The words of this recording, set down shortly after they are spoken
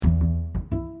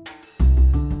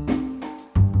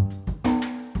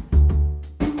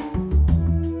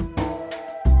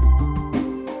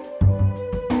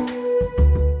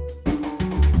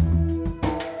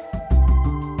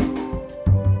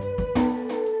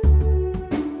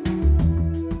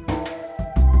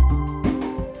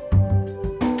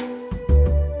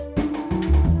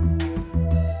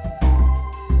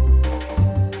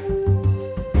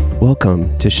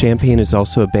Welcome to Champaign is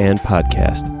Also a Band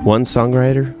podcast. One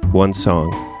songwriter, one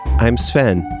song. I'm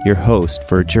Sven, your host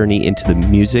for a journey into the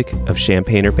music of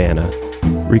Champaign-Urbana.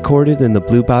 Recorded in the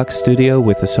Blue Box studio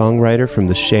with a songwriter from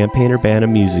the Champaign-Urbana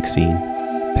music scene,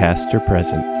 past or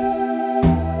present.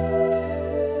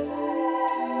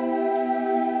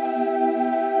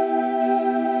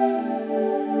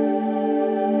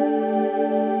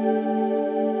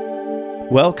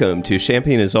 Welcome to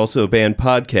Champaign is Also a Band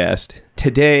podcast.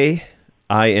 Today,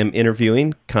 I am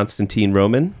interviewing Konstantin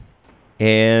Roman,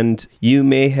 and you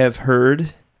may have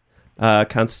heard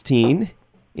Konstantin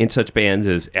in such bands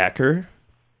as Acker,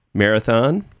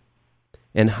 Marathon,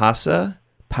 and Hassa,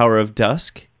 Power of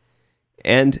Dusk,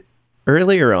 and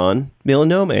earlier on,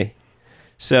 Melanome.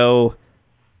 So,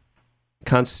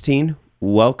 Konstantin,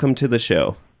 welcome to the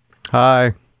show.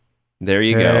 Hi. There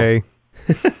you go.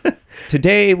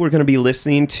 Today, we're going to be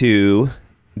listening to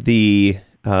the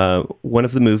one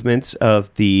of the movements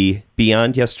of the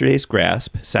Beyond Yesterday's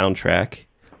Grasp soundtrack,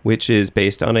 which is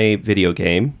based on a video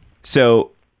game.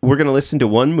 So we're going to listen to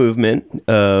one movement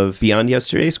of Beyond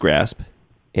Yesterday's Grasp,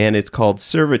 and it's called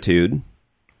Servitude,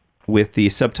 with the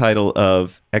subtitle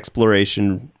of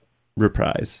Exploration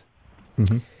Reprise.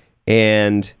 Mm-hmm.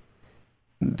 And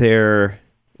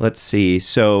let's see,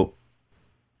 so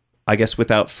I guess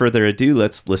without further ado,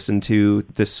 let's listen to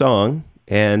this song,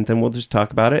 and then we'll just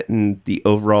talk about it and the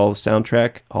overall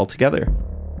soundtrack altogether.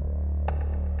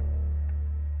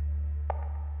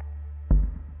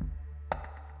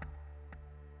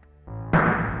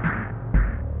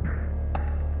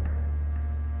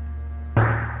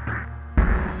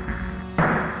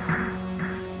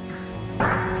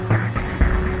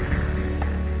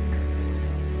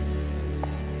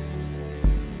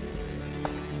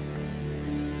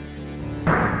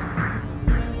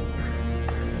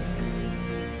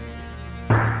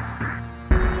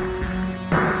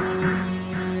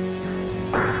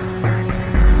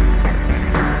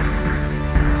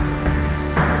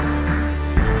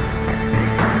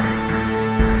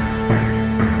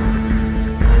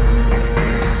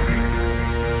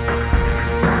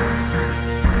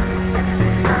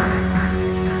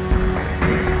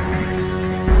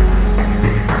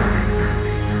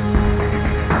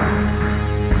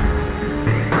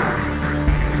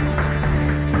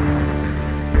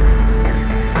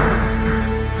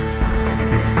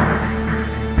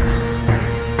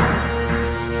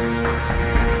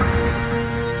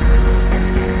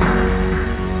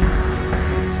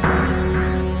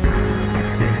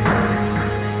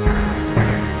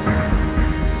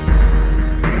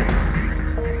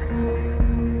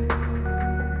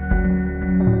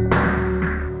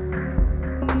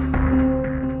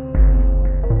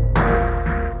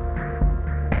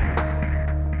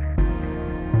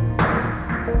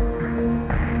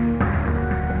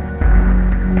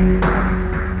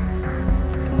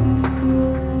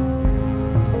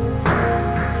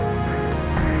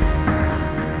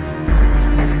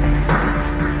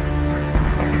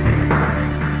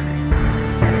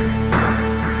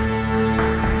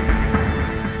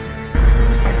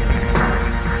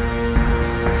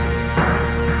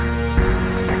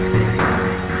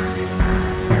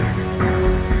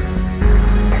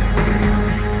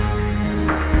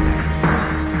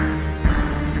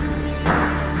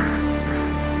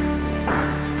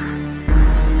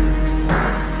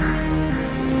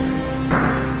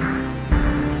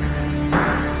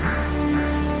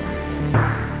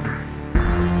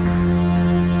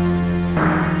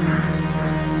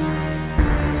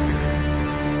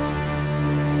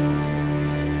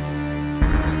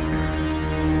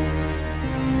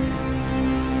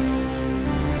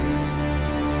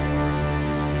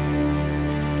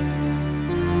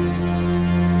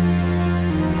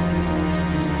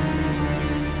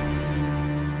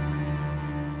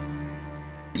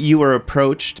 You were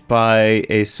approached by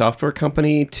a software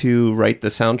company to write the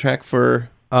soundtrack for?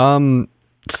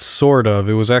 Sort of.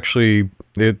 It was actually,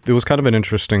 it was kind of an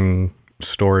interesting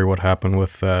story what happened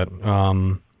with that.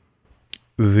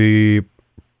 The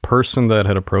person that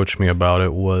had approached me about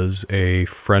it was a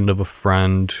friend of a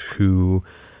friend who,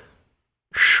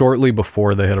 shortly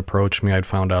before they had approached me, I'd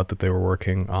found out that they were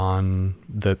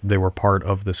that they were part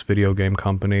of this video game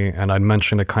company, and I'd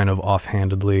mentioned it kind of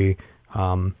offhandedly.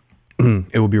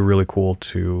 It would be really cool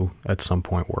to, at some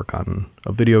point, work on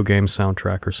a video game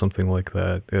soundtrack or something like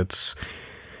that. It's,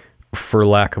 for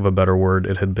lack of a better word,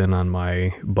 it had been on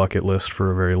my bucket list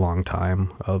for a very long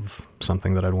time of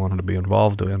something that I'd wanted to be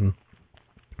involved in.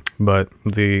 But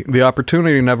the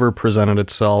opportunity never presented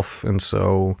itself, and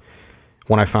so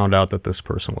when I found out that this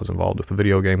person was involved with a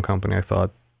video game company, I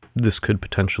thought this could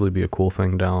potentially be a cool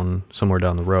thing somewhere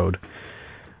down the road.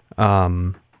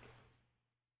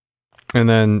 And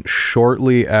then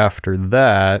shortly after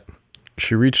that,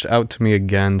 she reached out to me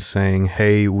again saying,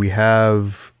 hey, we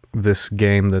have this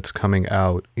game that's coming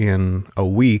out in a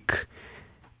week,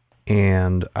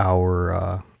 and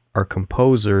our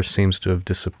composer seems to have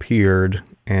disappeared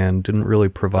and didn't really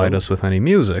provide us with any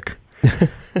music.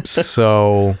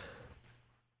 So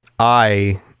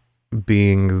I,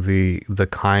 being the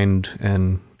kind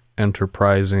and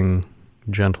enterprising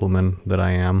gentleman that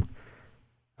I am,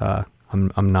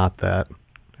 I'm not that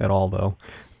at all, though.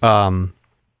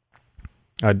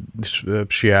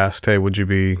 She asked, "Hey, would you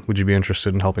be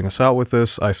interested in helping us out with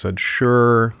this?" I said,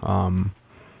 "Sure."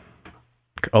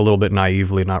 A little bit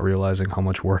naively, not realizing how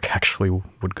much work actually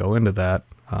would go into that.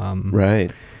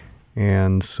 Right.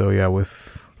 And so, yeah,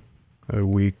 with a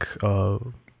week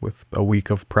of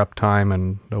prep time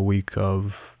and a week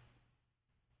of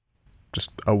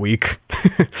just a week,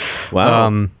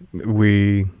 wow,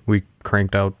 we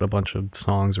cranked out a bunch of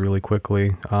songs really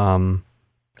quickly.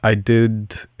 I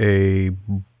did a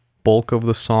bulk of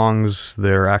the songs.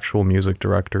 Their actual music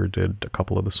director did a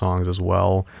couple of the songs as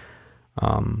well.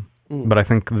 But I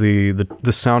think the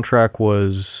soundtrack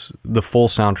was, the full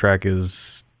soundtrack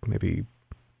is maybe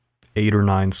 8 or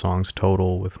 9 songs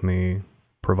total, with me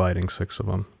providing 6 of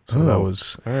them. So that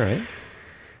was all right.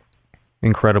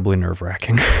 Incredibly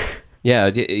nerve-wracking. Yeah,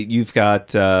 you've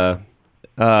got,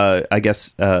 I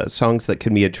guess, songs that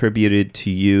can be attributed to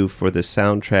you for the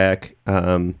soundtrack.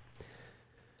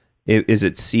 Is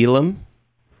it Salem?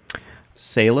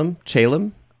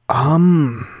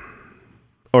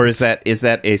 Or is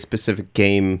that a specific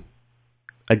game,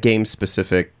 a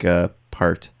game-specific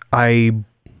part? I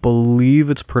believe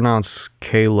it's pronounced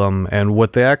Calum, and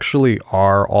what they actually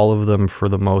are, all of them for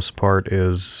the most part,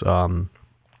 is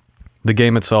the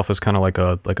game itself is kind of like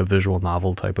a visual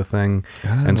novel type of thing,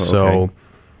 and so okay.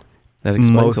 That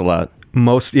explains a lot.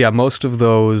 Most of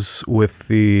those, with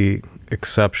the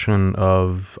exception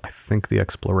of I think the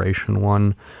exploration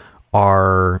one,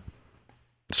 are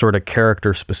sort of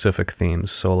character specific themes.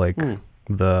 So like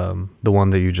the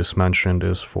one that you just mentioned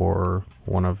is for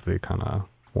one of the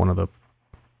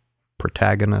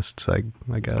protagonists, I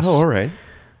guess. Oh, all right.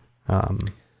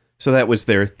 So that was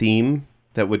their theme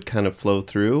that would kind of flow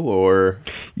through, or?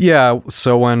 Yeah,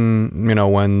 so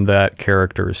when that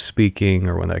character is speaking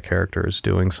or when that character is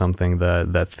doing something,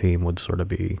 that theme would sort of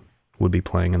be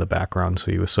playing in the background,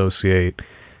 so you associate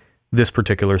this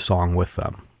particular song with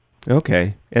them.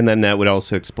 Okay. And then that would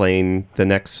also explain the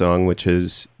next song, which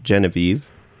is Genevieve.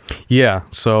 Yeah,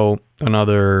 so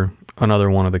another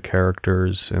one of the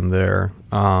characters in there.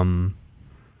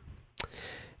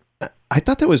 I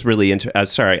thought that was really interesting.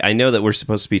 Sorry, I know that we're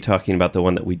supposed to be talking about the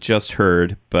one that we just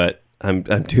heard, but I'm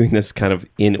doing this kind of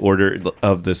in order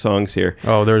of the songs here.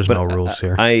 Oh, there's no rules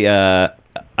here. Hey, I'm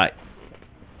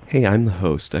the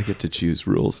host. I get to choose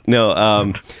rules.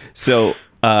 No, so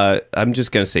I'm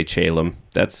just gonna say Chalem.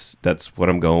 That's what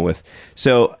I'm going with.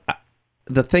 So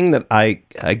the thing that I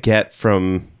get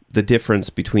from the difference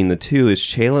between the two is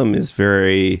Chalem is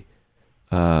very.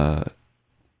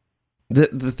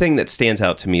 The thing that stands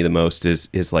out to me the most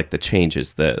is like the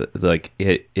changes.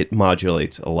 It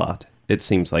modulates a lot. It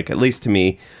seems like, at least to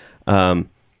me. I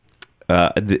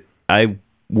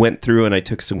went through and I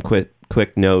took some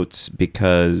quick notes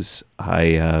because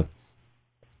I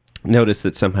noticed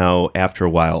that somehow after a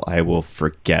while I will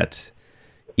forget,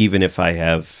 even if I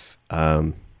have.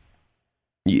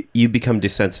 You become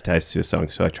desensitized to a song,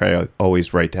 so I try to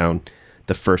always write down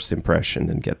the first impression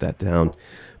and get that down.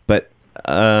 But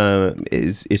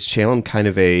is Chalem kind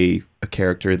of a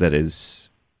character that is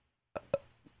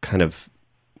kind of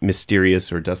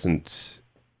mysterious, or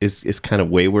is kind of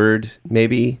wayward,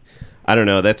 maybe? I don't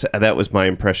know. That was my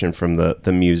impression from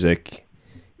the music.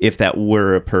 If that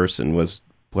were a person, was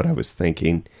what I was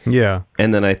thinking. Yeah.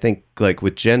 And then I think, like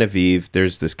with Genevieve,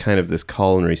 there's this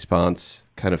call and response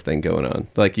kind of thing going on.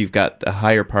 Like you've got a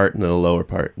higher part and then a lower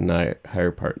part, and a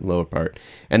higher part and lower part,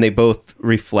 and they both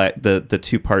reflect, the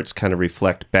two parts kind of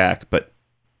reflect back, but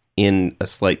in a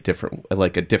slight different,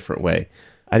 like a different way.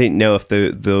 I didn't know if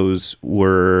those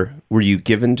were you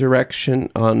given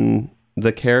direction on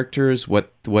the characters,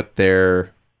 what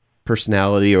their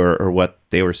personality or what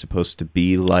they were supposed to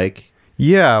be like?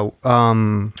 Yeah,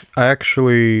 I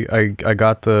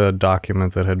got the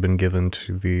document that had been given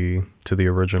to the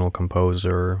original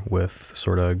composer with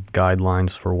sort of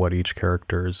guidelines for what each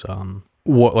character's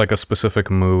what, like a specific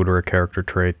mood or a character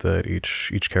trait that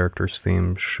each character's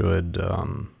theme should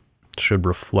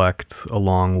reflect,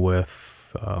 along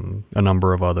with a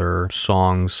number of other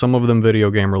songs, some of them video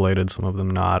game related, some of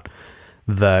them not,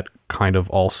 that kind of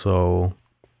also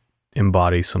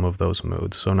embody some of those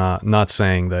moods. So not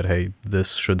saying that, hey,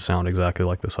 this should sound exactly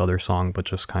like this other song, but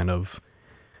just kind of,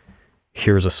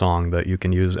 here's a song that you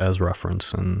can use as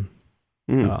reference and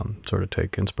sort of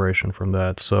take inspiration from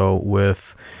that. So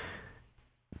with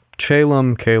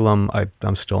Calum,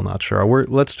 I'm still not sure.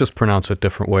 Let's just pronounce it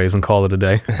different ways and call it a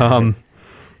day.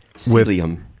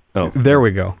 Celium. There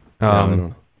we go.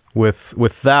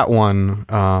 With that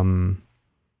one,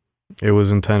 it was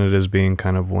intended as being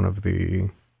kind of one of the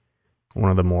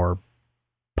more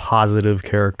positive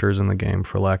characters in the game,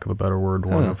 for lack of a better word.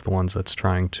 One of the ones that's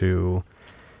trying to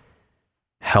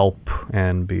help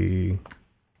and be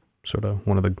sort of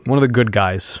one of the good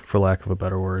guys, for lack of a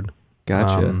better word.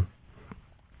 Gotcha.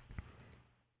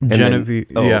 Genevieve,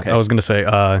 okay. I was going to say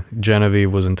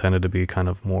Genevieve was intended to be kind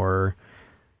of more.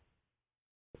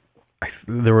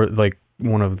 There were like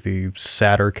one of the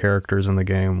sadder characters in the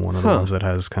game, one of the ones that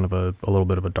has kind of a little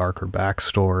bit of a darker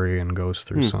backstory and goes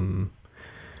through some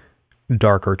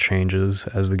darker changes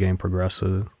as the game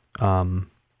progresses.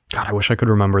 God, I wish I could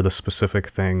remember the specific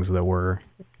things that were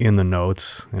in the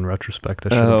notes. In retrospect, I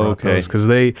should have brought those, because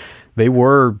they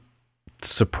were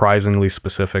surprisingly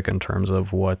specific in terms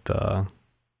of what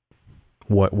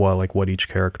each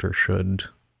character should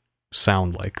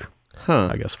sound like.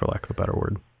 I guess, for lack of a better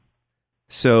word.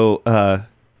 So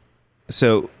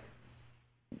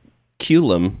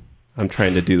Culum, I'm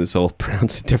trying to do this all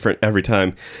pronounce it different every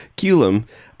time. Culum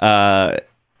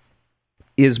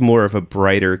is more of a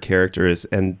brighter character,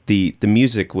 and the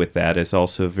music with that is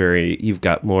also very. You've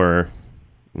got more.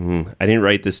 I didn't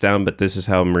write this down, but this is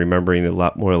how I'm remembering it, a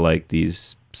lot more like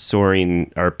these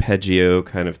soaring arpeggio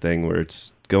kind of thing, where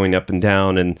it's going up and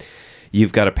down, and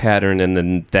you've got a pattern, and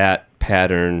then that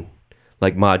pattern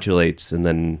like modulates and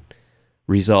then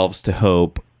resolves to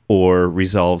hope or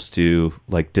resolves to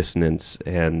like dissonance,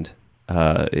 and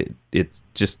it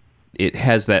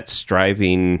has that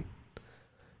striving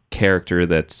character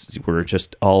that's we're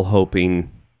just all hoping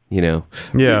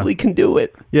really can do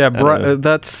it.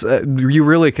 That's you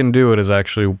really can do it is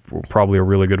actually probably a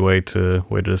really good way to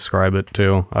describe it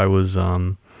too. I was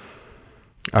trying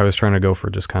to go for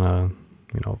just kind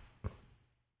of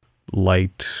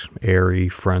light, airy,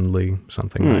 friendly,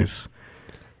 something nice.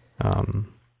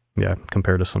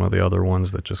 Compared to some of the other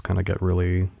ones that just kind of get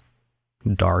really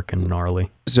dark and gnarly.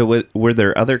 So were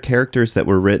there other characters that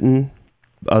were written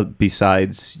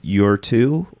besides your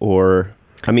two, or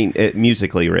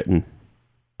musically written?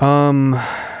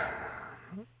 I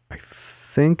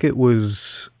think it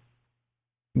was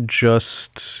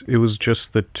just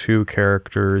the two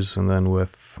characters, and then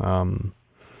with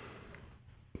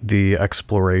the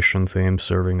exploration theme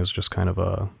serving as just kind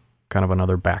of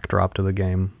another backdrop to the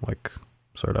game, like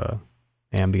sort of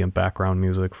ambient background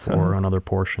music for another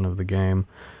portion of the game.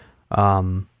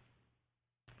 But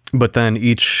then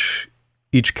each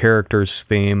character's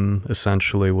theme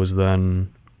essentially was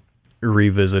then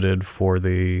revisited for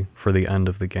the end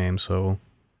of the game, so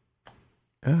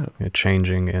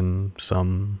changing in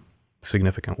some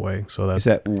significant way. So is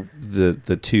that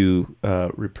the two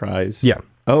reprise? Yeah.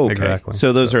 Oh, okay. Exactly.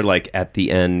 So those are like at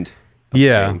the end.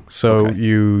 So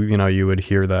you would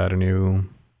hear that, and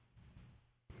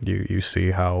you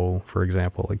see how, for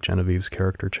example, like Genevieve's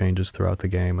character changes throughout the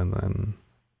game, and then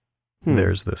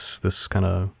there's this kind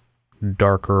of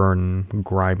darker and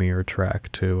grimier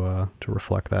track to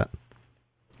reflect that.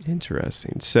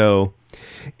 Interesting. So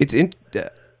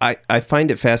I find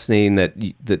it fascinating that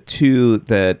the two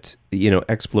that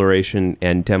exploration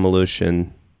and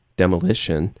demolition,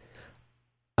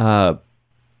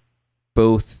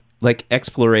 both. Like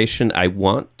exploration, I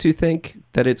want to think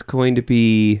that it's going to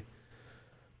be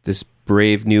this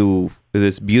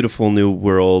beautiful new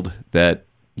world that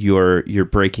you're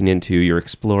breaking into, you're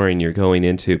exploring, you're going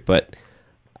into. But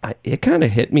it kind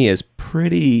of hit me as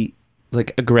pretty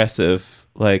like aggressive,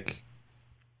 like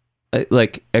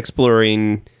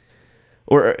exploring,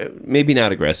 or maybe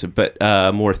not aggressive, but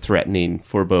more threatening,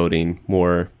 foreboding,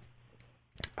 more.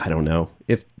 I don't know.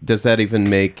 Does that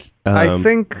even make? I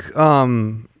think.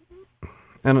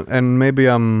 And maybe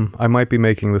I might be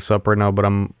making this up right now, but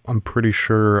I'm pretty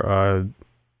sure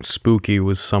spooky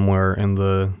was somewhere in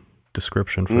the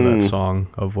description for that song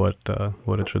of what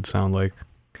it should sound like.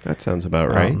 That sounds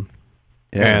about right.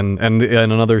 And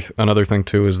another thing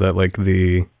too is that like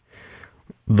the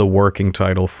working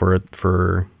title for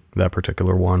that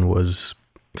particular one was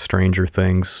Stranger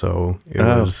Things, so it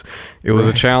was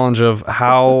a challenge of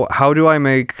how do I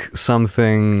make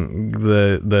something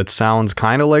that sounds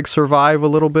kind of like Survive a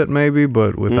little bit maybe,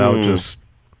 but without just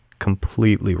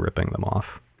completely ripping them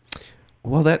off.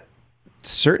 Well, that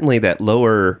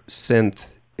lower synth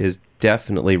is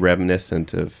definitely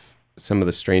reminiscent of some of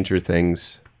the Stranger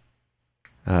Things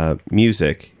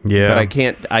music. Yeah. But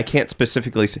I can't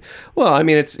specifically say, well, I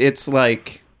mean, it's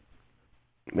like,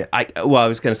 I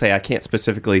was going to say, I can't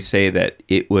specifically say that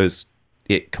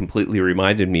it completely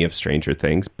reminded me of Stranger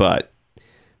Things, but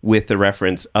with the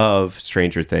reference of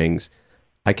Stranger Things,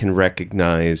 I can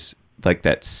recognize like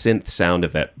that synth sound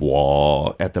of that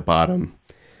wah at the bottom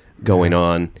going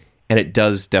on, and it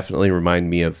does definitely remind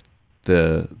me of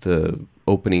the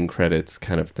opening credits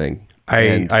kind of thing.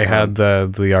 I had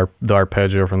the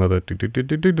arpeggio from the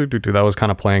that was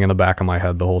kind of playing in the back of my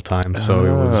head the whole time. So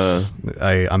it was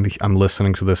I'm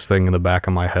listening to this thing in the back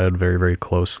of my head very, very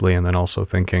closely, and then also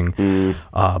thinking,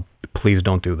 please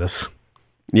don't do this.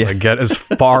 Yeah, like, get as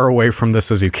far away from this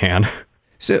as you can.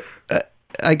 So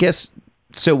I guess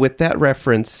so. With that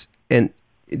reference, and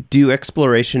do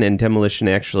exploration and demolition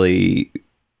actually?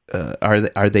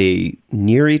 Are they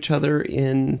near each other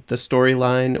in the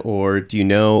storyline, or do you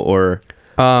know? Or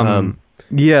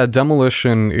yeah,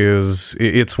 demolition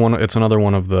it's another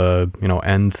one of the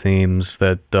end themes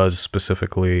that does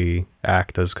specifically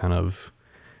act as kind of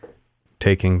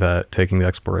taking the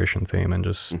exploration theme, and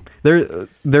just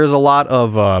there's a lot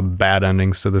of bad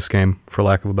endings to this game, for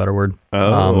lack of a better word.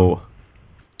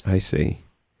 I see.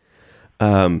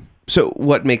 So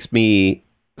what makes me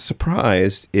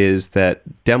surprised is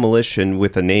that demolition,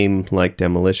 with a name like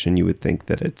demolition, you would think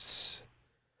that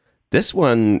this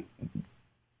one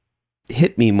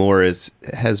hit me more as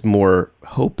has more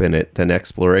hope in it than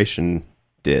exploration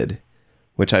did,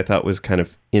 which I thought was kind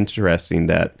of interesting,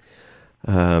 that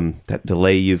that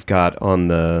delay you've got on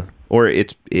the, or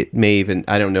it may even,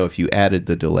 I don't know if you added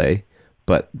the delay,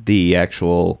 but the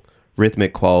actual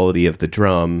rhythmic quality of the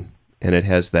drum, and it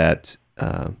has that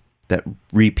that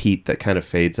repeat that kind of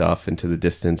fades off into the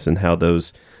distance, and how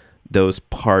those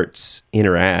parts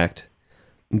interact.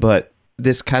 But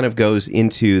this kind of goes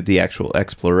into the actual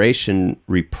exploration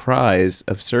reprise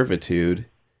of Servitude,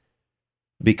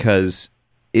 because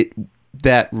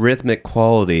that rhythmic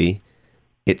quality,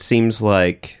 it seems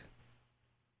like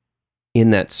in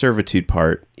that Servitude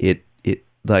part, it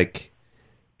like,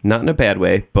 not in a bad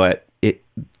way, but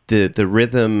the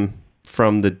rhythm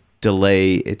from the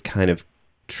delay, it kind of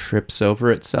trips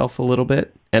over itself a little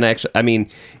bit. And actually, I mean,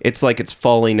 it's like it's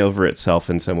falling over itself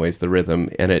in some ways, the rhythm,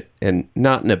 and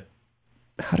not in a,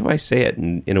 how do I say it,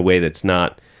 in a way that's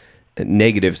not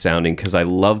negative sounding, because I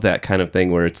love that kind of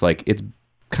thing where it's like it's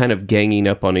kind of ganging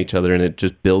up on each other and it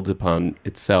just builds upon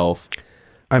itself.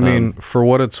 I mean, for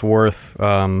what it's worth,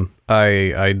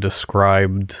 I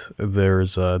described,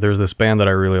 there's this band that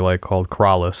I really like called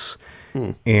Krallis.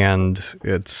 And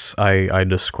I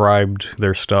described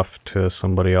their stuff to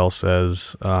somebody else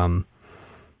as,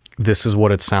 this is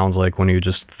what it sounds like when you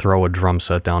just throw a drum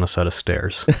set down a set of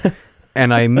stairs.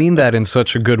 And I mean that in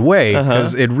such a good way,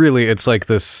 because it's like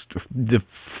this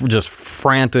just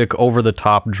frantic, over the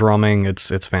top drumming.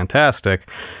 It's fantastic.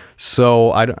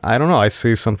 So I don't know. I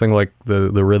see something like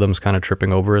the rhythm's kind of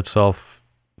tripping over itself.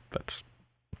 That's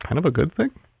kind of a good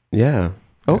thing. Yeah.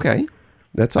 Okay.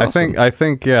 That's awesome. I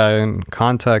think yeah, and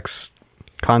context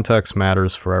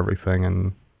matters for everything,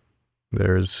 and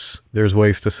there's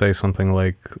ways to say something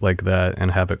like that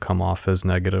and have it come off as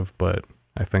negative, but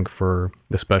I think for,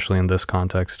 especially in this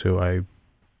context too, I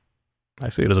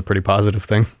see it as a pretty positive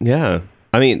thing. Yeah.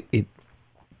 I mean,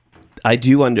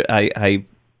 I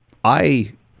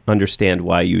understand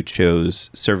why you chose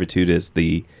Servitude as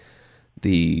the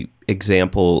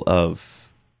example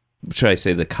of, should I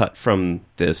say, the cut from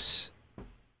this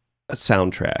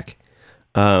soundtrack.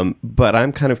 But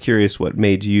I'm kind of curious what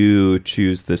made you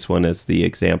choose this one as the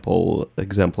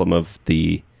exemplum of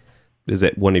the, is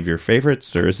it one of your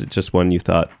favorites, or is it just one you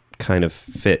thought kind of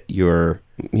fit your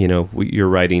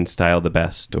writing style the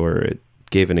best, or it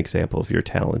gave an example of your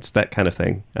talents, that kind of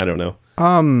thing? I don't know.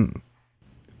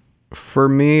 For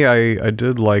me, I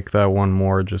did like that one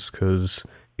more, just because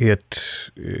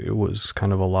it was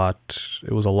kind of a lot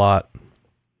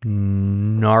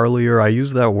gnarlier. I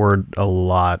use that word a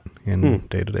lot in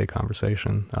day-to-day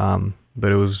conversation.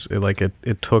 But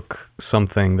it took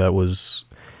something that was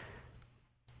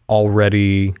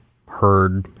already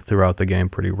heard throughout the game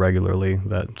pretty regularly,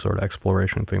 that sort of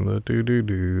exploration theme, the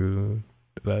do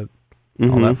that,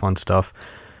 all that fun stuff.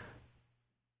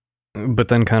 But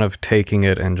then kind of taking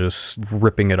it and just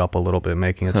ripping it up a little bit,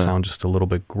 making it sound just a little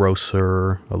bit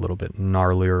grosser, a little bit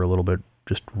gnarlier, a little bit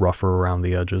just rougher around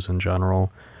the edges in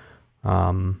general.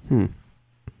 And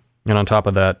on top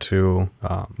of that too,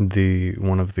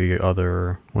 one of the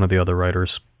other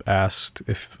writers asked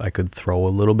if I could throw a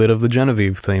little bit of the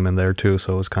Genevieve theme in there too,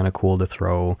 so it was kind of cool to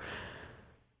throw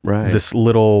Right. this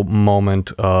little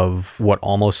moment of what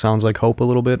almost sounds like hope a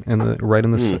little bit in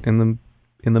the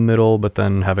in the middle, but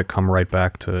then have it come right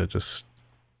back to just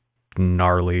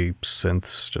gnarly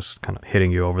synths just kind of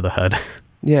hitting you over the head.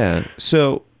 Yeah.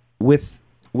 So with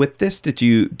this, did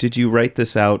you write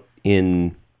this out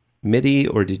in MIDI,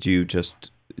 or did you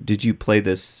play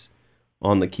this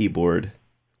on the keyboard?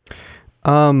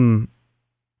 Or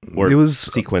it was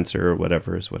sequencer or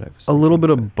whatever is what I was thinking. A little bit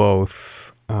of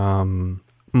both.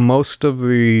 Most of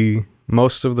the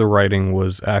writing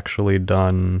was actually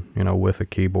done, with a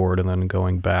keyboard, and then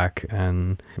going back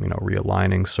and,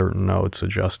 realigning certain notes,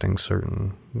 adjusting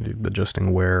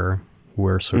where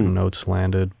certain notes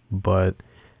landed. But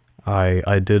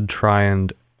I did try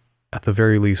and, at the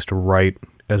very least, write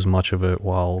as much of it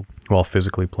while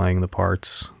physically playing the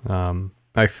parts.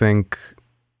 I think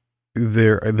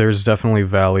there's definitely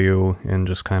value in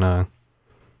just kind of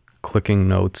clicking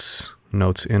notes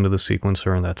into the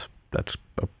sequencer, and that's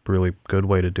a really good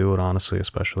way to do it, honestly,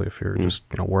 especially if you're just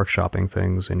workshopping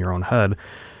things in your own head.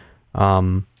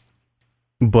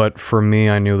 But for me,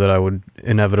 I knew that I would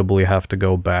inevitably have to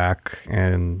go back,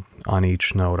 and on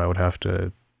each note I would have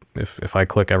to, if I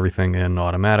click everything in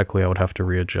automatically, I would have to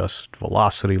readjust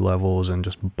velocity levels and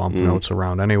just bump notes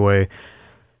around anyway.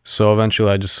 So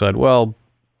eventually I just said, well,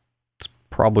 it's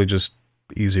probably just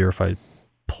easier if I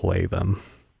play them.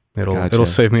 It'll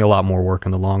save me a lot more work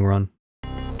in the long run.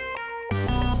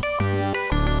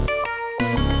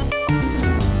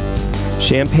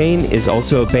 Champaign is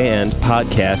Also a Band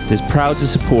podcast is proud to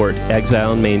support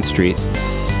Exile on Main Street.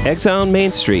 Exile on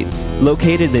Main Street,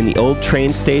 located in the old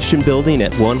train station building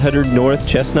at 100 North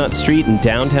Chestnut Street in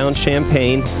downtown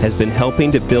Champaign, has been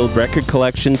helping to build record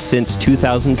collections since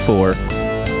 2004.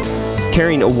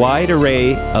 Carrying a wide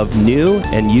array of new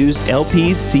and used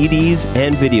LPs, CDs,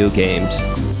 and video games.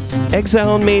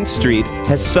 Exile on Main Street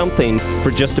has something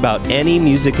for just about any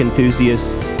music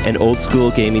enthusiast and old-school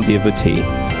gaming devotee.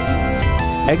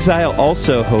 Exile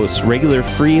also hosts regular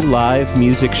free live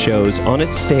music shows on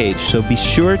its stage, so be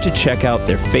sure to check out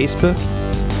their Facebook,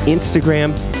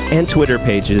 Instagram, and Twitter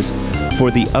pages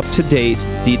for the up-to-date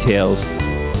details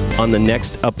on the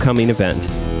next upcoming event.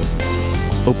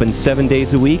 Open 7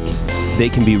 days a week, they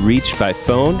can be reached by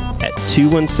phone at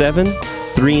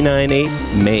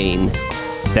 217-398-MAIN.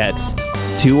 That's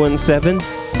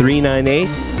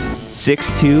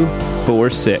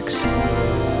 217-398-6246.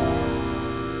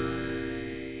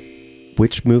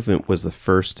 Which movement was the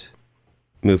first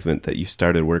movement that you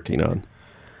started working on?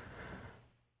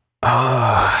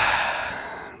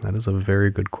 That is a very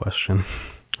good question.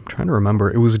 I'm trying to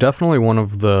remember. It was definitely one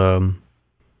of the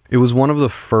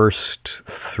first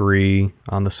three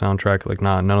on the soundtrack. Like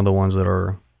none of the ones that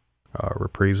are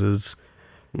reprises.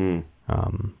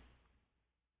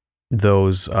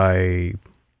 Those I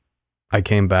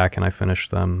came back and I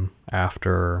finished them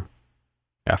after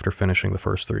finishing the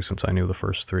first three, since I knew the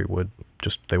first three would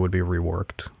be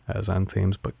reworked as end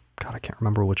themes. But God, I can't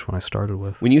remember which one I started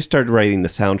with. When you started writing the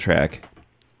soundtrack,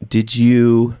 did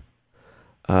you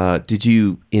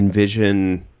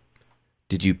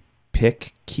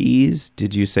pick keys?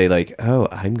 Did you say like, oh,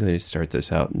 I'm going to start this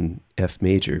out in F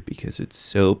major because it's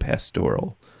so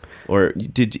pastoral? Or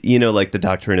did like the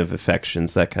doctrine of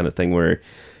affections, that kind of thing, where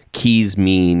keys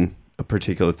mean a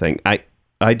particular thing?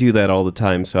 I do that all the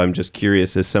time, so I'm just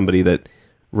curious, as somebody that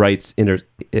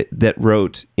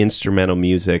wrote instrumental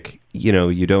music,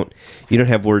 you don't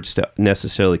have words to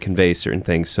necessarily convey certain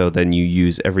things, so then you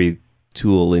use every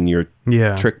tool in your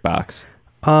trick box.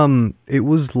 It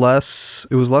was less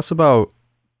about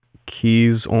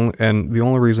keys only, and the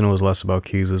only reason it was less about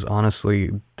keys is, honestly,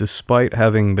 despite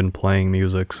having been playing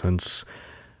music since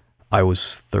I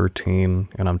was 13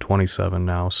 and I'm 27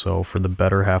 now, so for the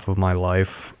better half of my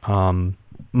life,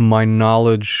 my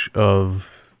knowledge of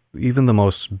even the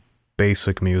most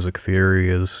basic music theory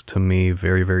is, to me,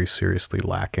 very, very seriously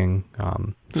lacking.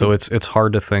 So it's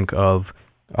hard to think of.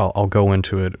 I'll go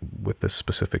into it with this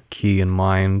specific key in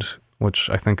mind, which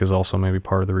I think is also maybe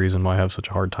part of the reason why I have such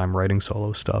a hard time writing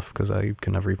solo stuff, because I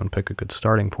can never even pick a good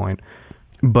starting point.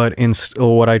 But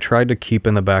what I tried to keep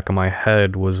in the back of my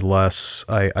head was less,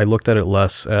 I looked at it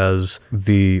less as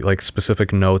the like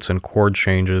specific notes and chord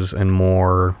changes, and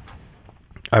more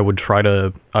I would try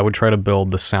to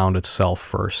build the sound itself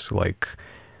first, like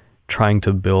trying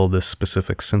to build this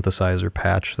specific synthesizer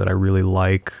patch that I really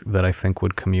like, that I think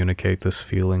would communicate this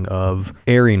feeling of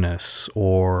airiness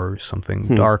or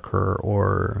something darker,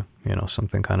 or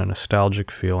something kind of nostalgic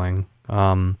feeling.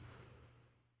 I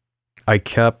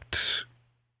kept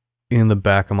in the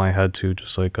back of my head too,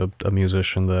 just like a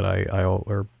musician that I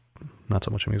or not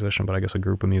so much a musician, but I guess a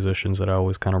group of musicians that I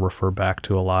always kind of refer back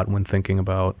to a lot when thinking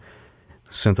about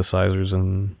synthesizers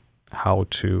and how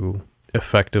to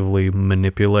effectively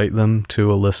manipulate them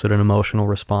to elicit an emotional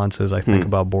response. I think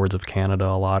about Boards of Canada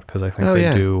a lot, because I think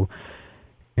they do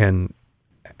an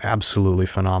absolutely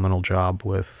phenomenal job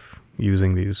with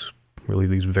using these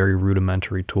very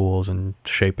rudimentary tools and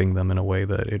shaping them in a way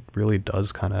that it really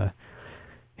does kind of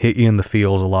hit you in the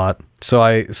feels a lot.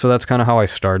 So that's kind of how I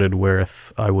started, where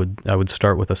I would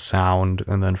start with a sound,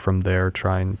 and then from there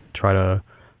try to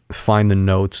find the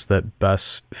notes that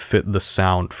best fit the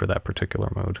sound for that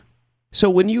particular mood. So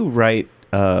when you write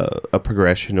a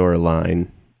progression or a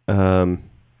line,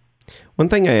 one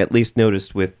thing I at least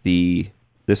noticed with the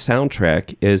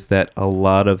soundtrack is that a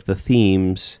lot of the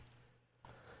themes,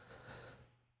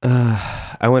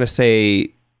 I want to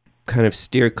say, kind of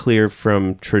steer clear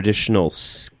from traditional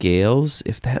scales,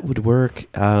 if that would work.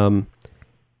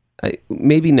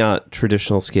 Maybe not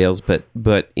traditional scales,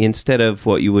 but instead of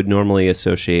what you would normally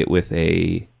associate with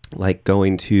like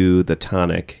going to the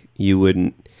tonic, you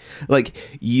wouldn't,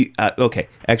 okay,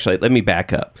 actually, let me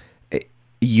back up.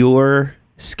 Your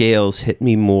scales hit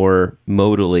me more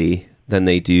modally than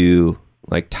they do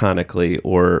like tonically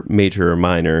or major or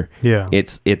minor. Yeah.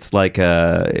 It's like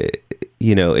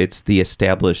it's the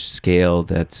established scale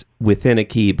that's within a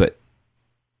key, but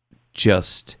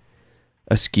just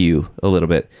askew a little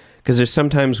bit. Because there's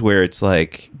sometimes where it's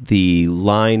like the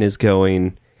line is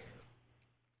going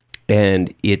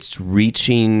and it's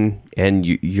reaching, and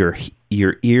your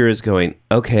ear is going,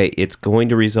 okay, it's going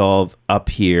to resolve up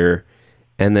here,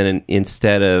 and then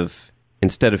instead of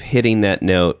hitting that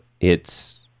note,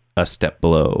 it's a step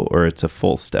below, or it's a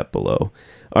full step below.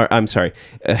 Or I'm sorry,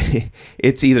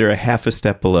 it's either a half a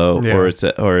step below, or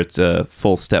it's a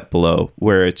full step below,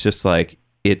 where it's just like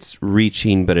it's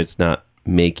reaching, but it's not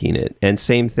making it. And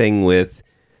same thing with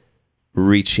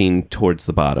reaching towards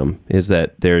the bottom, is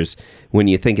that there's, when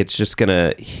you think it's just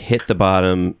gonna hit the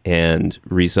bottom and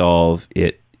resolve,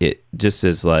 it just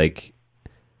is like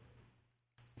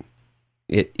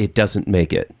it doesn't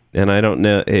make it. And I don't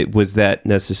know, was that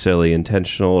necessarily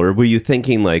intentional, or were you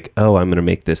thinking like, oh, I'm gonna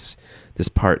make this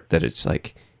part that it's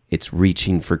like it's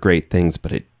reaching for great things,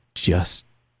 but it just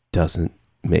doesn't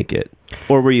make it?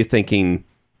 Or were you thinking,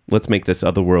 let's make this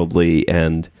otherworldly,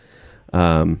 and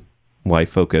why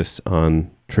focus on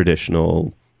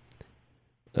traditional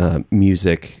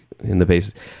music in the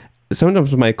bass?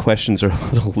 Sometimes my questions are a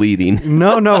little leading.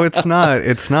 No, it's not.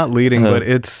 It's not leading, but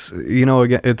it's,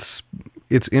 again, it's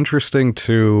interesting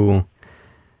to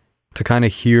kind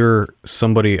of hear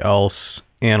somebody else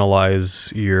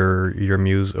analyze your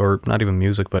music, or not even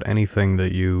music, but anything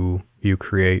that you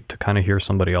create, to kind of hear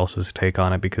somebody else's take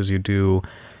on it, because you do,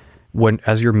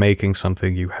 as you're making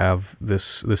something, you have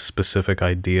this specific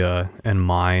idea in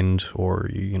mind, or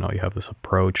you have this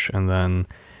approach, and then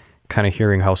kind of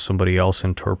hearing how somebody else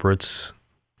interprets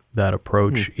that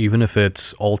approach, even if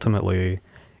it's ultimately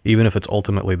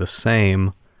the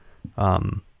same.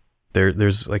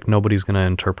 There's like, nobody's going to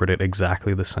interpret it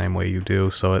exactly the same way you do.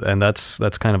 So, and that's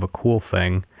kind of a cool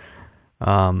thing.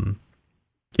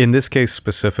 In this case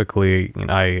specifically,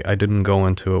 I didn't go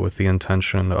into it with the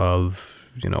intention of,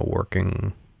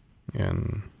 working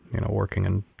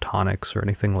in tonics or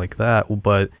anything like that.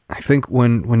 But I think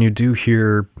when you do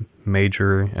hear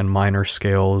major and minor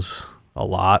scales a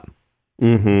lot,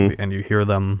 and you hear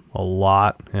them a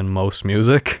lot in most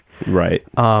music, right?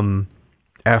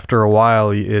 After a while,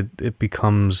 it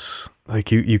becomes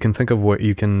like you can think of what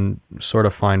you can sort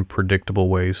of find predictable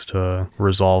ways to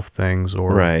resolve things,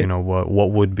 or right.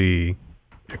 What would be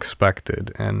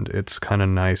expected, and it's kind of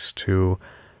nice to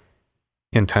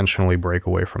intentionally break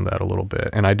away from that a little bit.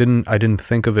 And I didn't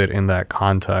think of it in that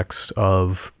context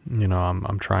of,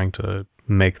 I'm trying to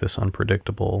make this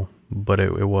unpredictable, but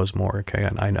it was more, okay,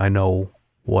 and I know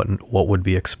what would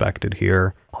be expected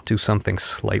here. I'll do something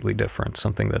slightly different,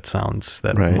 something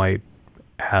that right. might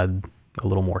add a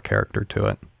little more character to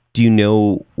it. Do you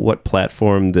know what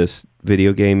platform this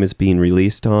video game is being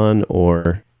released on,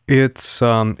 or? It's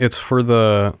for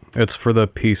the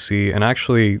PC, and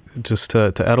actually, just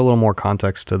to add a little more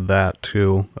context to that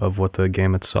too, of what the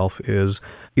game itself is,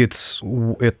 it's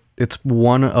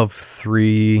one of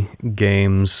 3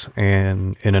 games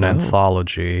in an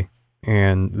anthology,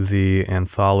 and the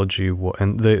anthology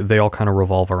and they all kind of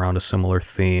revolve around a similar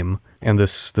theme. And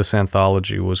this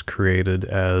anthology was created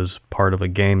as part of a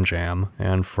game jam.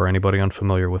 And for anybody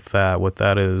unfamiliar with that, what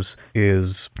that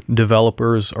is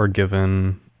developers are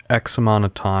given X amount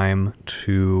of time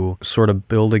to sort of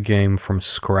build a game from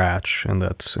scratch, and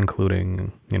that's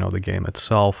including, the game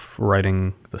itself,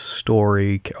 writing the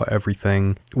story,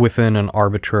 everything, within an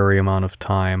arbitrary amount of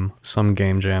time. Some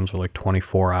game jams are like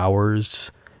 24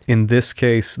 hours. In this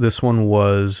case, this one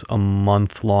was a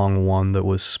month-long one that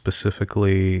was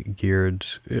specifically geared,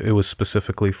 it was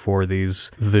specifically for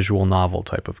these visual novel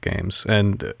type of games.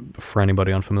 And for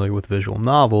anybody unfamiliar with visual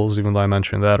novels, even though I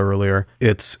mentioned that earlier,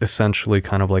 it's essentially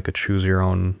kind of like a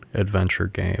choose-your-own-adventure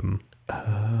game.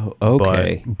 Oh,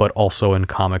 okay. But also in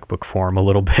comic book form a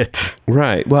little bit.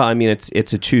 Right. Well, I mean,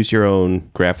 it's a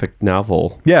choose-your-own graphic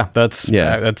novel. Yeah,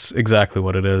 that's exactly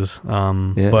what it is.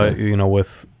 But,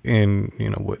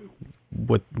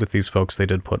 with these folks, they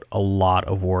did put a lot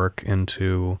of work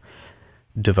into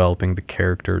developing the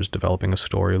characters, developing a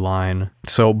storyline.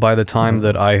 So by the time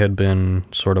that I had been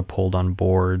sort of pulled on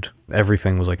board,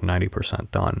 everything was like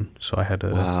 90% done. So I had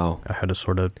to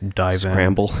sort of dive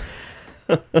Scramble. in.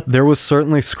 There was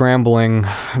certainly scrambling.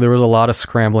 There was a lot of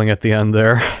scrambling at the end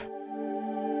there.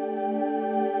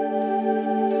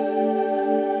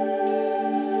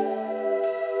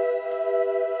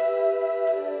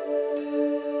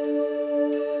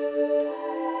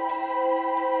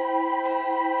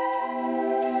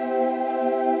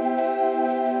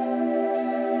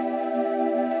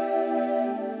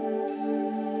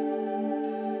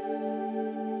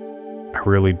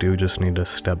 I really do just need to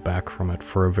step back from it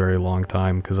for a very long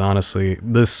time, because honestly,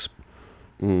 this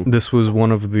was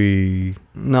one of the...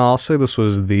 No, I'll say this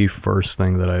was the first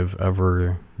thing that I've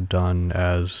ever done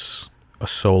as a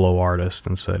solo artist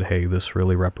and said, hey, this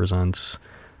really represents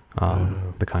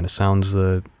the kind of sounds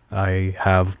that I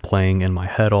have playing in my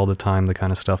head all the time, the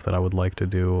kind of stuff that I would like to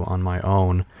do on my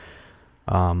own.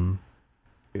 In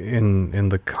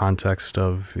the context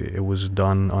of it was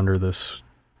done under this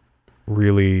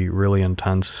really, really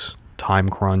intense time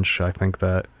crunch. I think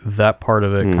that part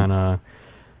of it kind of,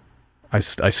 I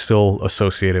still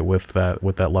associate it with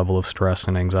that level of stress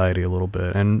and anxiety a little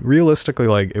bit. And realistically,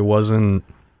 like, it wasn't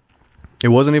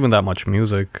even that much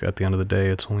music at the end of the day.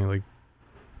 It's only like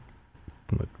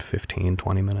 15,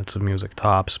 20 minutes of music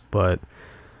tops. But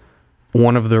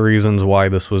one of the reasons why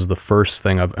this was the first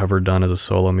thing I've ever done as a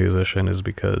solo musician is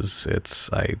because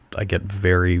I get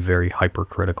very, very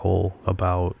hypercritical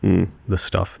about the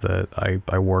stuff that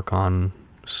I work on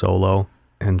solo.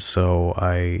 And so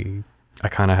I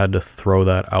kind of had to throw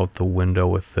that out the window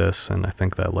with this, and I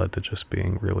think that led to just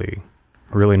being really,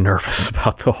 really nervous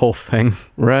about the whole thing.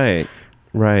 Right.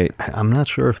 I'm not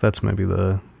sure if that's maybe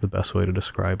the best way to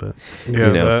describe it.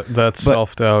 Yeah, that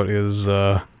self-doubt is...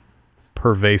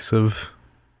 pervasive,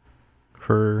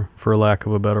 for lack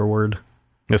of a better word,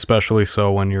 especially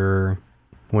so when you're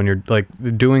like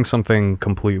doing something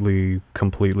completely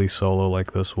solo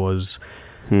like this was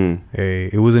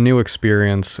it was a new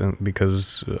experience, and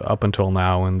because up until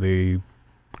now, in the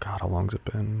how long's it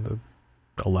been,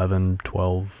 the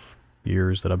 11-12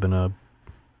 years that I've been a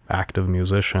active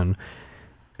musician,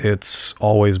 it's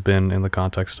always been in the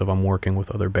context of I'm working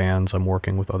with other bands, I'm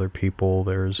working with other people.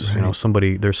 There's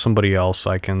somebody else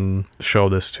I can show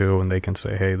this to, and they can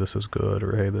say, hey, this is good,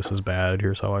 or hey, this is bad,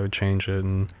 here's how I would change it.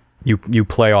 And you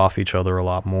play off each other a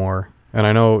lot more. And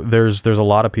I know there's a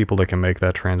lot of people that can make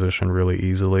that transition really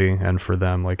easily, and for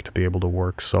them, like, to be able to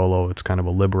work solo, it's kind of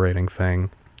a liberating thing.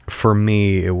 For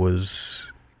me, it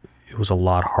was a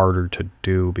lot harder to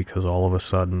do, because all of a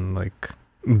sudden, like,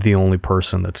 the only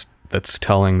person that's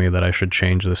telling me that I should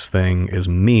change this thing is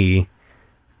me.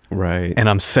 Right. And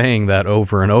I'm saying that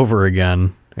over and over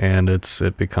again, and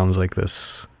it becomes like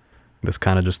this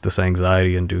kind of just this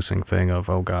anxiety inducing thing of,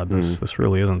 oh God, this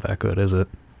really isn't that good, is it?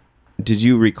 Did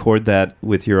you record that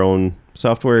with your own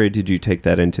software, or did you take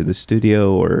that into the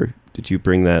studio, or did you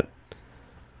bring that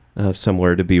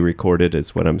somewhere to be recorded,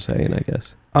 is what I'm saying, I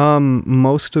guess?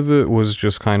 Most of it was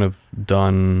just kind of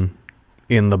done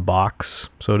in the box,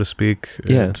 so to speak.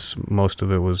 Yeah. Most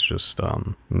of it was just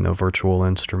virtual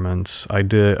instruments.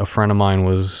 A friend of mine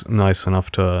was nice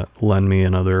enough to lend me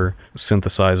another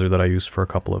synthesizer that I used for a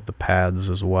couple of the pads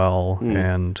as well.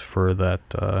 And for that,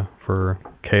 for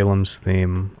Calem's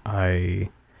theme, I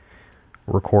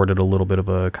recorded a little bit of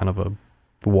a kind of a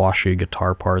washy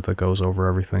guitar part that goes over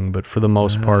everything. But for the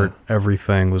most part,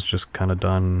 everything was just kind of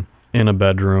done in a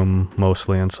bedroom,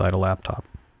 mostly inside a laptop.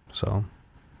 So...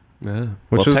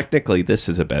 well, technically, this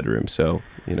is a bedroom, so,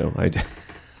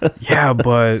 yeah,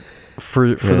 but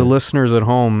for the listeners at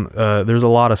home, there's a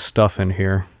lot of stuff in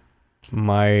here.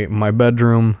 My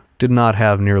bedroom did not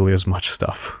have nearly as much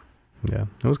stuff. Yeah,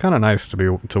 it was kind of nice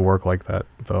to work like that,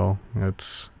 though.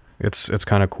 It's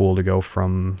kind of cool to go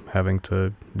from having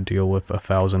to deal with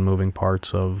 1,000 moving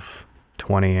parts of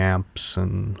 20 amps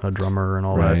and a drummer and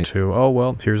all Right. that to, oh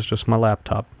well, here's just my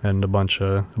laptop and a bunch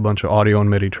of audio and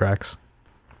MIDI tracks.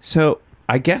 So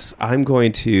I guess I'm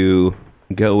going to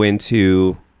go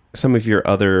into some of your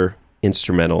other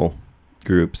instrumental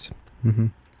groups. Mm-hmm.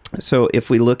 So if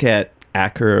we look at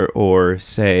Acker or,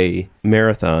 say,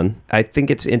 Marathon, I think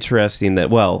it's interesting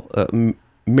that,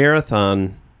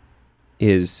 Marathon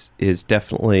is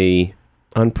definitely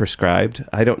unprescribed.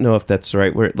 I don't know if that's the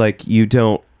right word. Like,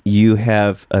 you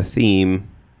have a theme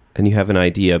and you have an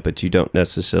idea, but you don't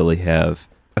necessarily have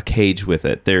a cage with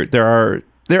it. There are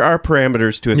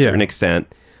parameters to a certain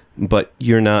extent, but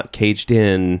you're not caged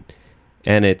in,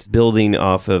 and it's building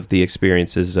off of the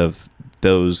experiences of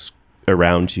those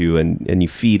around you, and you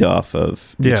feed off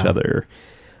of each other.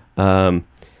 And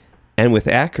with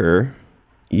Acker,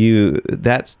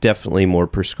 that's definitely more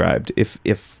prescribed.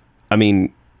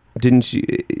 Didn't you?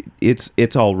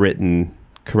 It's all written,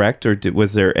 correct? Or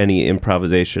was there any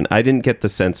improvisation? I didn't get the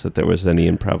sense that there was any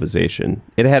improvisation.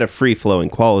 It had a free flowing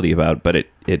quality about it, but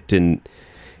it didn't.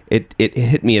 It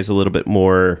hit me as a little bit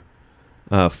more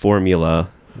formula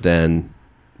than.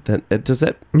 Does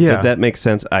that make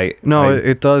sense?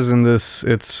 It does. In this,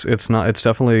 it's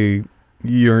definitely,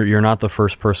 you're not the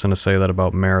first person to say that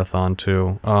about Marathon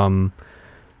too.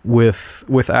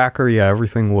 With Acker,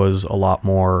 everything was a lot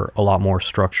more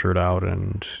structured out,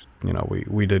 and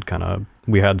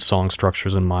we had song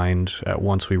structures in mind at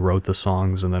once we wrote the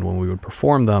songs, and then when we would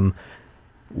perform them,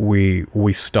 we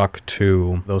stuck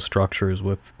to those structures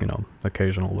with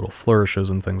occasional little flourishes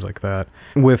and things like that.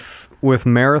 With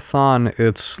Marathon,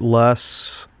 it's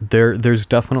less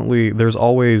there's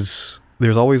always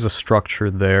a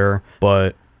structure there,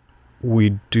 but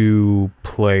we do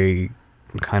play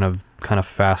kind of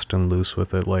fast and loose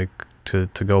with it. Like to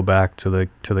go back to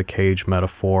the cage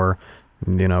metaphor,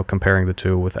 comparing the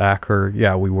two. With Acker,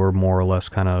 we were more or less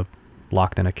kind of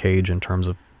locked in a cage in terms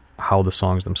of how the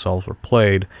songs themselves were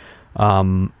played.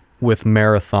 With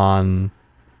Marathon,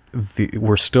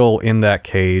 we're still in that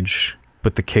cage,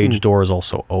 but the cage door is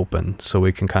also open, so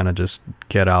we can kind of just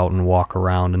get out and walk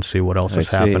around and see what else is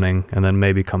happening, and then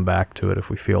maybe come back to it if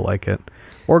we feel like it,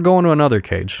 or go into another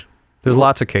cage. There's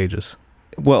lots of cages.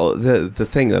 Well, the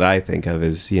thing that I think of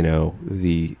is,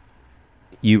 you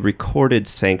recorded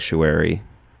Sanctuary.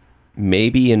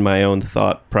 Maybe in my own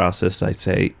thought process, I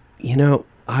say,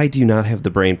 I do not have the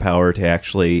brain power to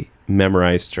actually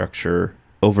memorize structure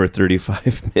over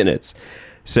 35 minutes.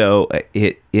 So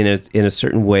in a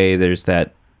certain way, there's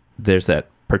that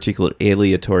particular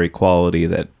aleatory quality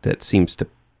that seems to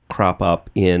crop up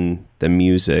in the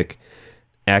music.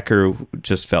 Acker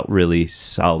just felt really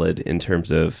solid in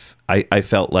terms of, I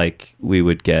felt like we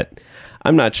would get,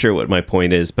 I'm not sure what my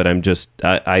point is, but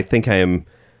I think I am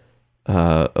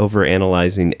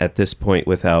overanalyzing at this point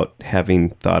without having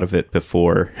thought of it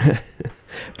before.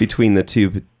 Between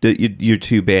your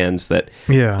two bands that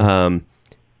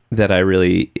I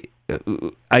really,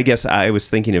 I guess I was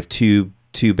thinking of two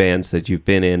bands that you've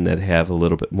been in that have a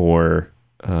little bit more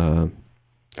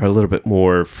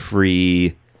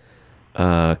free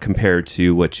compared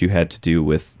to what you had to do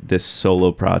with this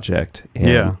solo project.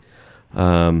 And,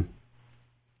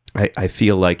 I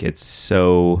feel like it's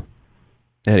so.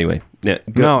 Anyway,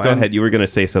 go ahead. You were going to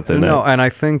say something. No, and I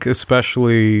think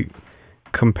especially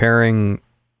comparing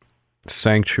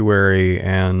Sanctuary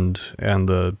and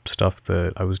the stuff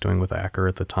that I was doing with Acker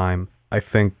at the time, I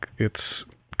think it's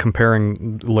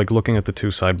comparing, like looking at the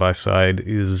two side by side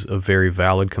is a very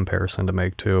valid comparison to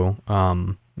make too.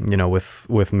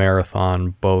 With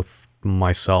Marathon, both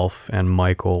myself and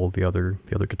Michael, the other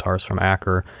guitarist from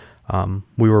Acker,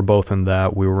 we were both in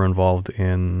that. We were involved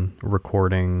in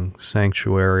recording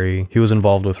Sanctuary. He was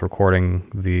involved with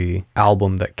recording the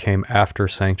album that came after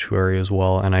Sanctuary as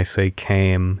well. And I say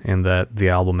came in that the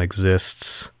album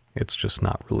exists. It's just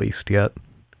not released yet.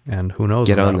 And who knows?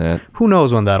 Who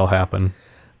knows when that'll happen?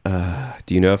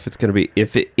 Do you know if it's going to be,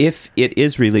 if it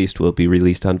is released, will it be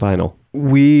released on vinyl?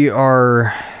 We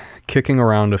are kicking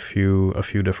around a few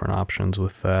different options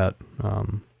with that.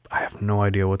 I have no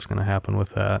idea what's going to happen with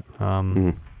that.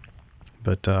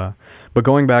 But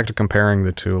going back to comparing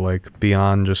the two, like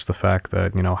beyond just the fact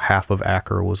that, half of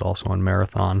Acker was also in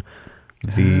Marathon,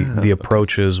 the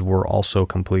approaches were also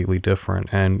completely different.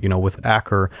 And, with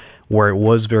Acker, where it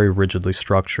was very rigidly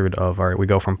structured of, all right, we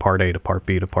go from part A to part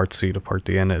B to part C to part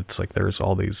D, and it's like there's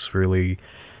all these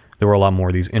there were a lot more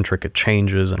of these intricate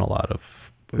changes and a lot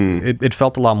of, it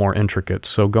felt a lot more intricate.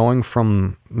 So going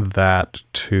from that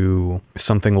to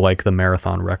something like the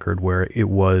Marathon record, where it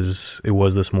was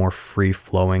this more free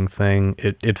flowing thing,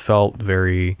 it felt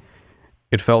very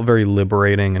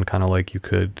liberating, and kind of like you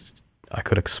could, I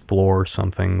could explore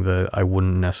something that I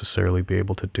wouldn't necessarily be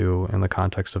able to do in the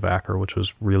context of Acker, which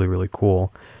was really, really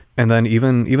cool. And then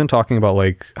even talking about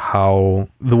like how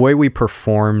the way we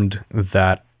performed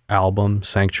that album,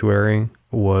 Sanctuary,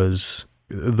 was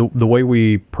the way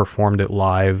we performed it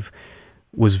live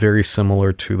was very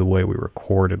similar to the way we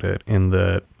recorded it, in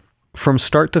that from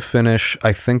start to finish,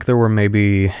 I think there were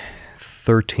maybe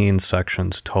 13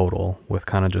 sections total, with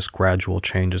kind of just gradual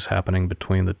changes happening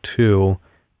between the two.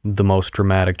 The most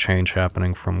dramatic change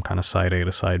happening from kind of side A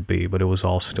to side B, but it was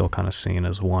all still kind of seen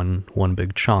as one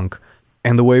big chunk.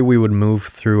 And the way we would move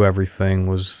through everything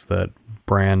was that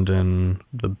Brandon,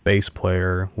 the bass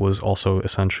player, was also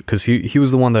essentially, because he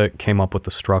was the one that came up with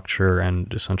the structure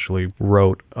and essentially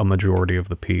wrote a majority of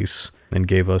the piece and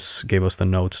gave us the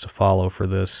notes to follow for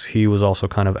this. He was also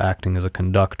kind of acting as a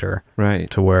conductor, right?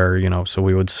 To where, so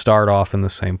we would start off in the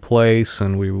same place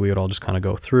and we would all just kind of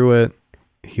go through it.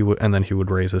 And then he would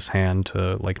raise his hand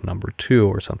to like number 2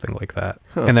 or something like that.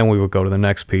 Huh. And then we would go to the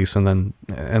next piece and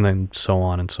then so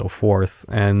on and so forth.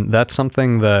 And that's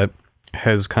something that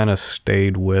has kind of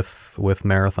stayed with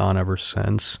Marathon ever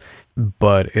since,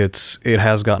 but it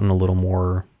has gotten a little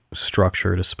more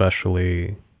structured,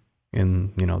 especially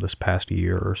in this past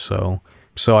year or so.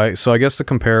 So I guess to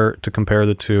compare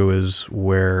the two is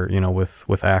where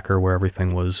with Acker, where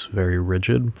everything was very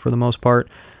rigid for the most part.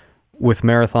 With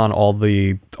Marathon, all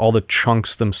the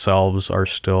chunks themselves they're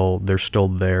still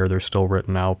there, they're still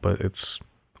written out, but it's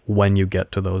when you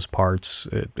get to those parts,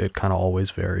 it kind of always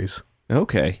varies.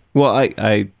 Okay. Well,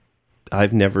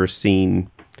 I've never seen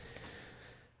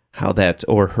how that,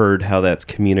 or heard how that's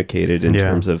communicated in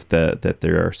terms of that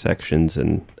there are sections,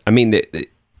 and I mean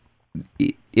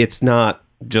it's not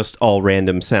just all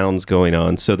random sounds going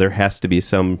on, so there has to be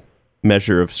some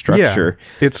measure of structure.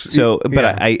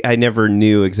 I never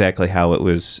knew exactly how it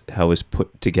was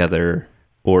put together,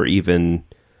 or even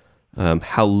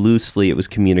how loosely it was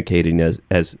communicating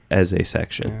as a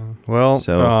section. Yeah.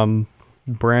 Well,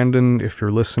 Brandon, if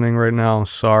you're listening right now,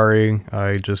 sorry.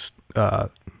 I just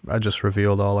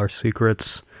revealed all our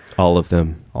secrets. All of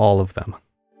them. All of them.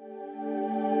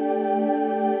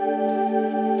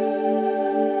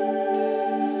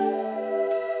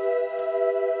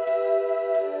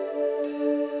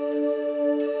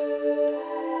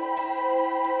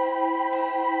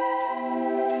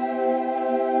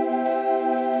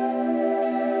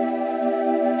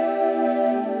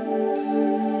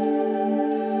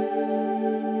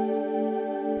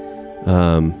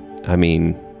 I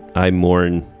mean, I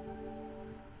mourn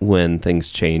when things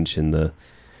change in the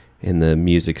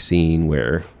music scene,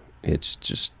 where it's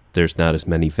just there's not as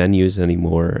many venues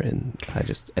anymore, and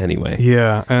anyway.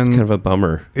 Yeah, and it's kind of a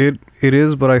bummer. It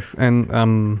is, but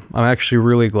I'm actually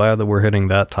really glad that we're hitting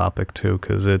that topic too,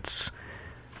 because it's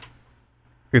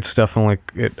definitely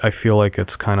I feel like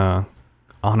it's kind of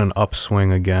on an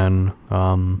upswing again,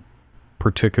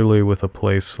 particularly with a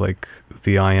place like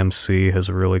the IMC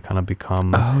has really kind of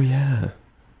become. Oh yeah.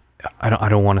 I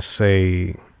don't want to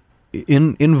say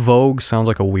in vogue sounds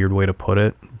like a weird way to put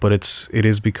it, but it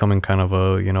is becoming kind of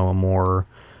a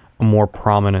more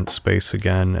prominent space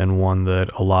again, and one that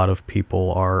a lot of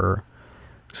people are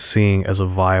seeing as a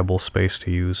viable space to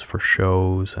use for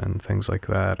shows and things like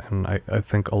that. And I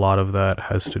think a lot of that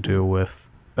has to do with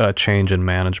a change in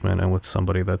management and with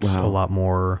somebody that's a lot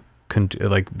more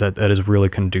that is really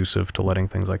conducive to letting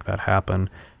things like that happen.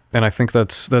 And I think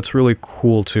that's really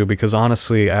cool too, because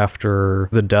honestly, after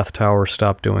the Death Tower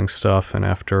stopped doing stuff and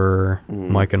after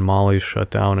Mike and Molly's shut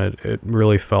down, it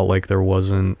really felt like there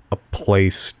wasn't a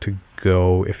place to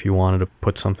go if you wanted to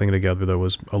put something together that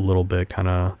was a little bit kind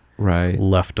of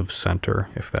left of center,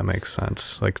 if that makes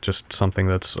sense. Like just something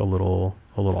that's a little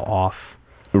off.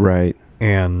 Right.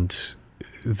 And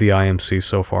the IMC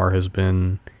so far has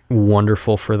been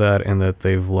wonderful for that, and that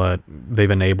they've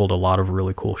enabled a lot of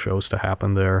really cool shows to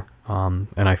happen there. And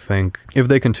I think if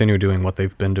they continue doing what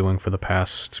they've been doing for the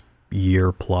past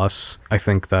year plus, I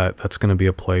think that's going to be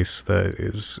a place that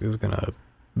is going to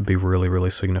be really, really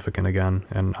significant again.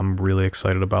 And I'm really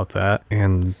excited about that.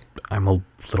 And I'm a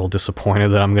little disappointed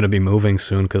that I'm going to be moving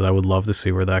soon, because I would love to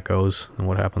see where that goes and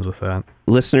what happens with that.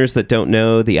 Listeners that don't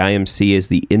know, the IMC is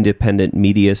the Independent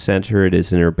Media Center. It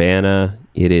is in Urbana.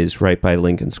 It is right by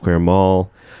Lincoln Square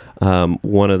Mall.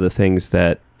 One of the things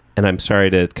that, and I'm sorry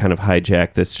to kind of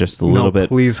hijack this just a little bit.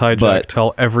 Please hijack.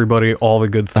 Tell everybody all the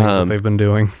good things that they've been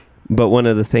doing. But one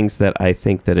of the things that I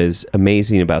think that is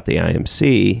amazing about the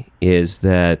IMC is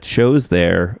that shows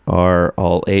there are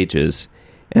all ages.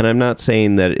 And I'm not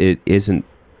saying that it isn't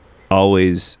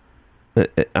always,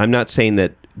 I'm not saying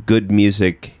that good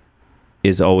music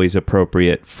is always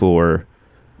appropriate for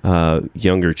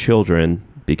younger children,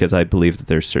 because I believe that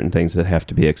there's certain things that have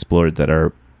to be explored that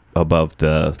are above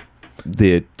the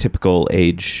typical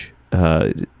age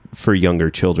for younger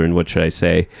children. What should I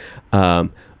say?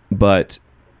 But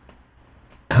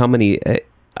how many?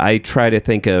 I try to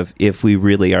think of, if we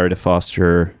really are to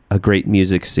foster a great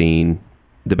music scene,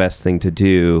 the best thing to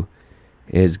do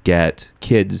is get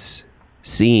kids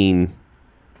seeing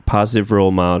positive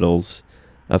role models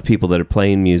of people that are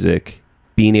playing music,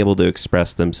 being able to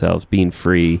express themselves, being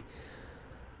free.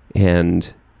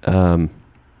 And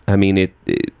I mean,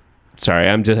 sorry,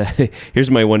 I'm just here's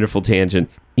my wonderful tangent.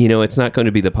 It's not going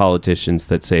to be the politicians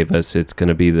that save us. It's going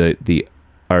to be the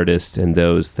artists and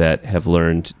those that have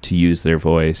learned to use their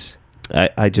voice.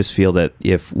 I just feel that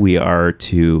if we are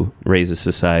to raise a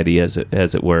society, as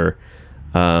it were,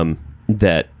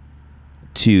 that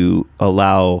to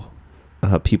allow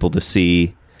people to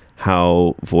see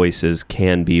how voices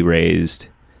can be raised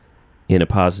in a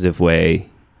positive way,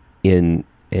 in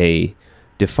a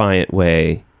defiant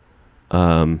way,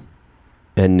 and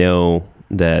know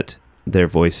that their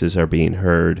voices are being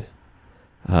heard.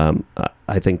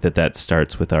 I think that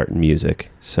starts with art and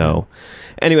music. So,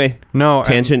 anyway,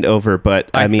 tangent over. But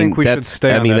I mean, think we should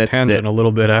stay on that tangent a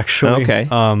little bit, actually. Okay.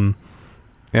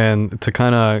 And to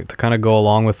kind of go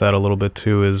along with that a little bit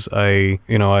too is I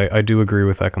do agree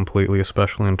with that completely,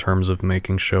 especially in terms of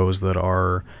making shows that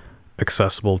are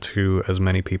accessible to as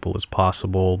many people as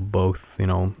possible, both,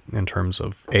 in terms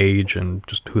of age and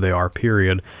just who they are,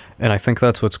 period. And I think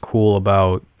that's what's cool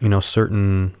about,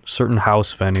 certain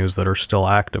house venues that are still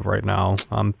active right now.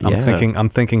 I'm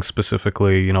thinking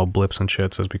specifically, Blips and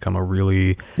Chits has become a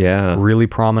really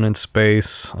prominent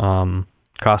space.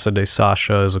 Casa de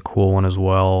Sasha is a cool one as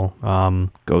well.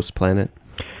 Ghost Planet.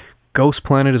 Ghost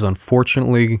Planet is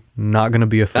unfortunately not going to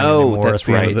be a thing anymore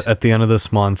at the end of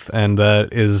this month, and that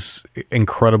is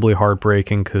incredibly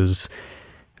heartbreaking because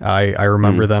I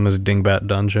remember them as Dingbat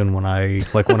Dungeon when I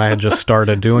had just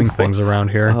started doing things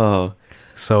around here. Oh,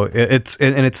 so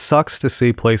it sucks to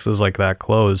see places like that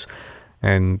close,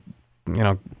 and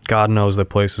God knows that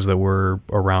places that were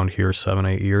around here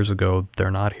 7-8 years ago,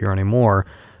 they're not here anymore.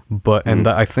 But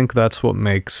I think that's what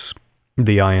makes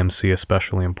the IMC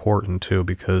especially important too,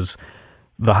 because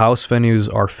the house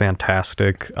venues are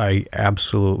fantastic. I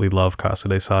absolutely love Casa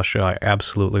de Sasha. I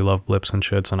absolutely love Blips and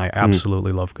Chits, and I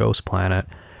absolutely love Ghost Planet.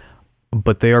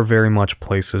 But they are very much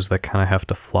places that kind of have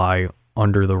to fly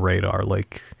under the radar.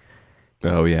 Like,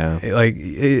 oh yeah, like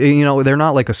they're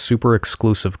not like a super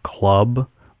exclusive club,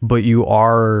 but you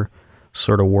are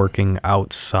sort of working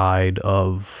outside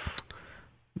of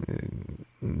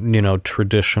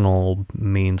traditional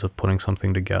means of putting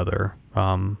something together,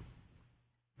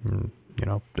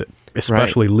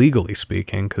 especially legally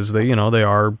speaking, because they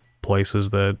are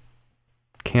places that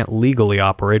can't legally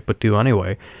operate but do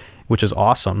anyway, which is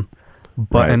awesome.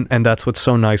 But and that's what's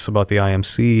so nice about the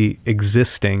IMC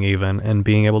existing even and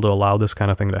being able to allow this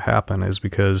kind of thing to happen, is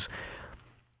because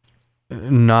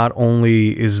not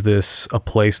only is this a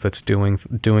place that's doing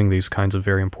these kinds of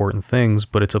very important things,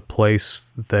 but it's a place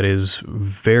that is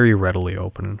very readily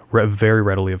open, very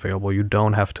readily available. You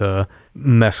don't have to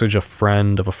message a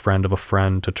friend of a friend of a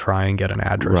friend to try and get an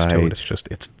address to it.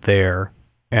 It's there,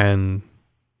 and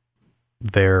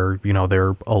they're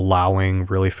allowing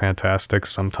really fantastic,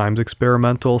 sometimes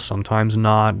experimental, sometimes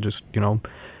not. Just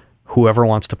whoever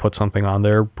wants to put something on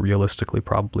there realistically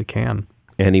probably can.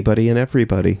 Anybody and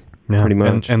everybody. Yeah, pretty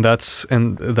much. And that's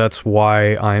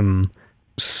why I'm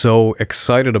so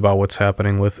excited about what's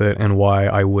happening with it, and why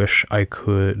I wish I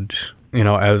could,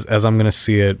 as I'm going to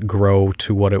see it grow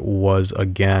to what it was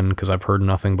again, because I've heard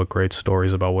nothing but great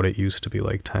stories about what it used to be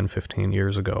like 10, 15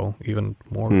 years ago, even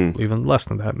more, even less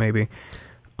than that maybe.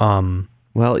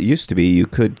 Well, it used to be you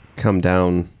could come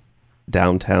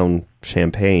downtown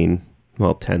Champaign,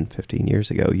 10, 15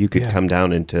 years ago. You could come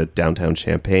down into downtown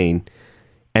Champaign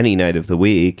any night of the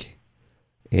week,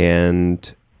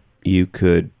 and you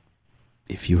could,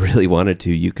 if you really wanted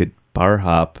to, you could bar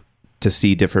hop to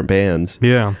see different bands.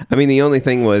 Yeah. I mean, the only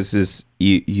thing is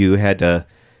you had to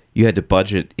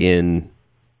budget in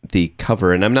the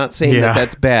cover, and I'm not saying that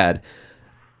that's bad,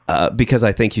 because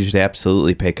I think you should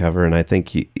absolutely pay cover, and I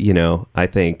think if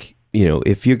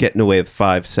you're getting away with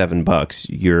 $5-7,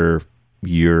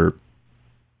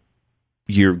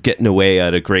 you're getting away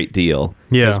at a great deal.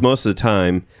 Yeah. Because most of the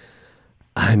time,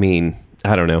 I mean,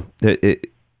 I don't know.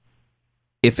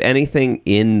 If anything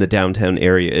in the downtown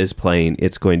area is playing,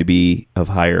 it's going to be of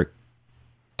higher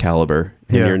caliber,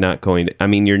 and you're not going to. I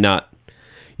mean, you're not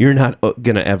going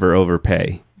to ever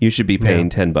overpay. You should be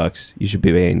paying $10. You should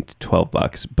be paying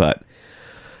 $12. But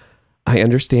I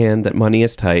understand that money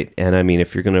is tight, and I mean,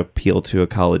 if you're going to appeal to a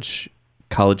college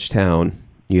town,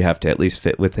 You have to at least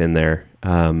fit within there.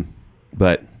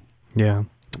 But yeah,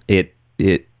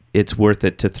 it's worth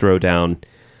it to throw down.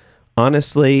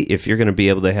 Honestly, if you're going to be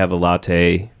able to have a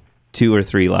latte, 2 or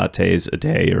 3 lattes a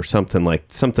day or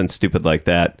something stupid like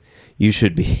that, you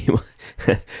should be.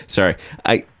 Sorry,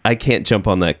 I can't jump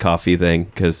on that coffee thing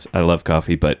because I love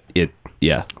coffee, but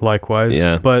yeah. Likewise.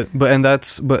 Yeah. But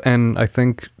I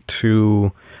think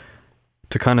to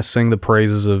kind of sing the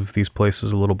praises of these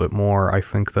places a little bit more, I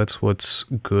think that's what's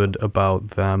good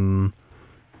about them.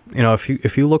 You know,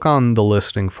 if you look on the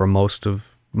listing for most of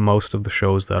the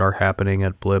shows that are happening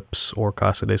at Blips or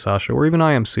Casa de Sasha or even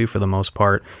IMC for the most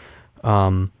part,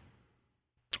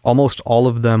 almost all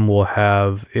of them will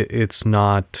have it's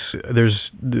not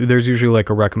there's usually like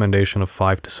a recommendation of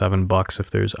 $5 to $7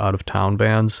 if there's out of town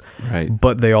bands, right?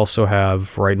 But they also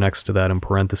have right next to that in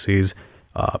parentheses,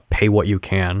 pay what you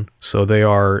can. So they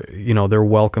are, you know, they're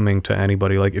welcoming to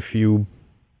anybody. Like if you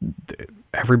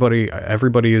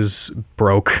everybody is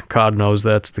broke, God knows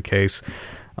that's the case.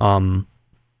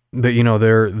 That, you know,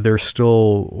 they're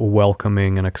still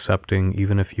welcoming and accepting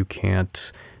even if you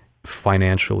can't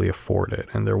financially afford it,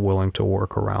 and they're willing to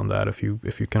work around that. If you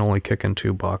can only kick in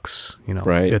 $2, you know,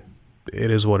 right. It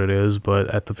is what it is,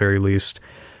 but at the very least,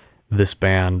 this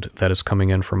band that is coming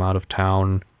in from out of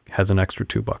town has an extra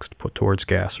 $2 to put towards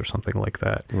gas or something like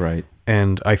that. Right.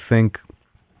 And I think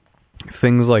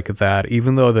things like that,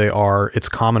 even though it's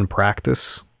common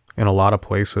practice in a lot of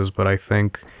places, but I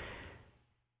think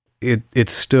it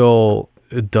still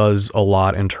does a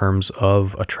lot in terms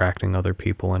of attracting other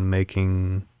people and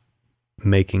making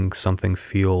something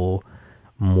feel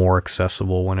more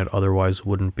accessible when it otherwise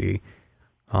wouldn't be.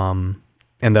 And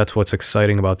that's what's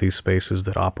exciting about these spaces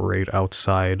that operate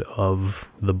outside of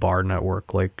the bar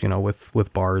network. Like, you know,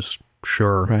 with bars,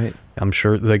 sure. Right. I'm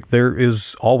sure like there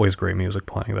is always great music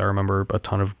playing there. I remember a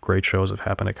ton of great shows have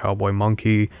happened at Cowboy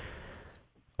Monkey.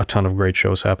 A ton of great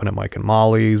shows happen at Mike and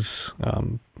Molly's.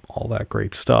 All that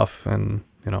great stuff. And,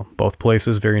 you know, both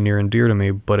places very near and dear to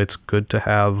me, but it's good to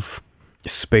have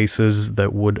spaces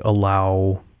that would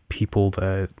allow people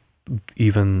that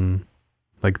even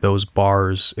like those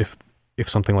bars, if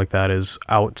something like that is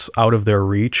out of their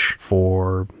reach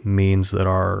for means that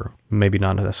are maybe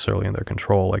not necessarily in their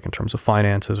control, like in terms of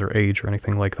finances or age or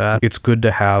anything like that, it's good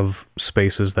to have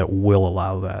spaces that will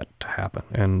allow that to happen.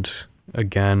 And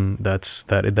again,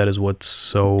 that is what's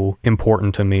so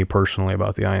important to me personally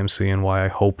about the IMC, and why I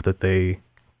hope that they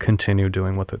continue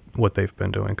doing what they've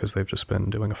been doing, because they've just been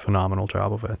doing a phenomenal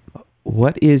job of it.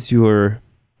 What is your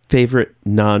favorite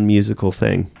non-musical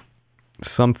thing?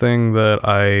 Something that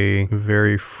I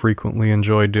very frequently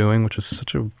enjoy doing, which is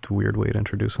such a weird way to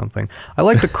introduce something. I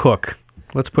like to cook.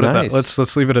 Let's put it that.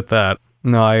 Let's leave it at that.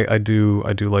 No, I do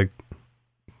like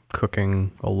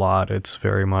cooking a lot. It's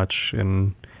very much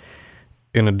in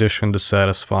addition to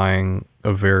satisfying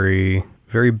a very,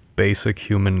 very basic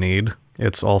human need,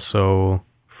 it's also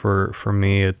for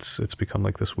me it's become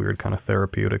like this weird kind of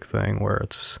therapeutic thing where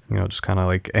it's, you know, just kind of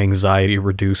like anxiety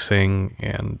reducing,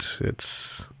 and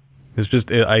it's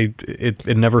just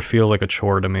it never feels like a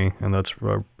chore to me, and that's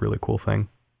a really cool thing.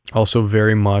 Also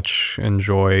very much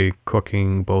enjoy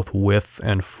cooking both with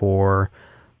and for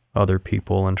other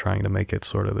people and trying to make it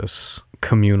sort of this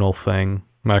communal thing.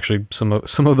 Actually, some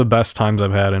of the best times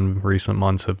I've had in recent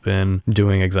months have been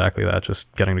doing exactly that,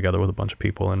 just getting together with a bunch of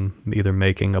people and either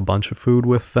making a bunch of food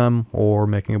with them or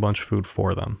making a bunch of food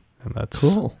for them. And that's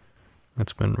cool.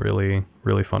 That's been really,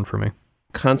 really fun for me.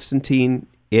 Constantine,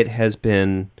 it has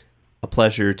been a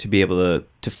pleasure to be able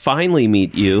to finally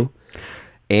meet you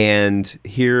and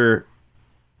hear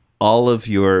all of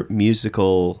your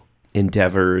musical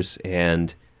endeavors.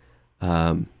 And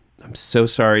I'm so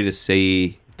sorry to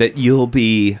say that you'll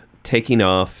be taking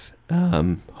off.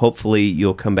 Hopefully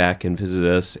you'll come back and visit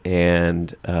us,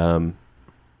 and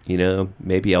you know,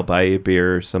 maybe I'll buy you a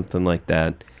beer or something like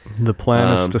that. The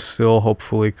plan is to still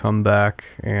hopefully come back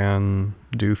and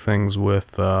do things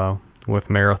with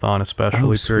Marathon,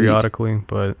 especially periodically.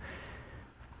 But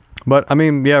I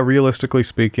mean, yeah, realistically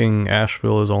speaking,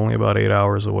 Asheville is only about 8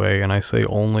 hours away, and I say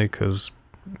only because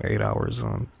 8 hours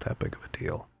isn't that big of a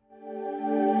deal.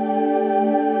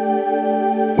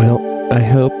 Well, I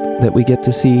hope that we get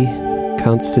to see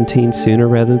Constantine sooner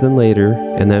rather than later,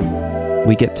 and that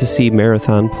we get to see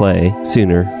Marathon play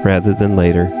sooner rather than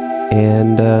later.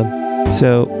 And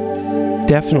so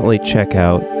definitely check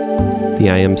out the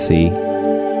IMC.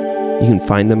 You can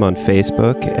find them on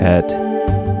Facebook at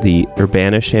the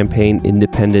Urbana-Champaign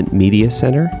Independent Media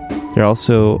Center. They're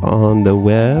also on the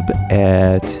web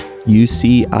at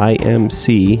ucimc.org.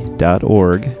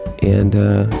 And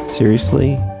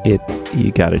seriously,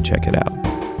 you got to check it out.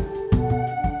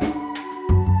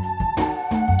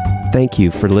 Thank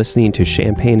you for listening to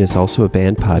Champaign is Also a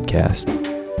Band podcast.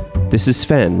 This is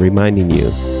Sven reminding you,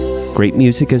 great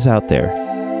music is out there.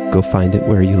 Go find it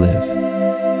where you live.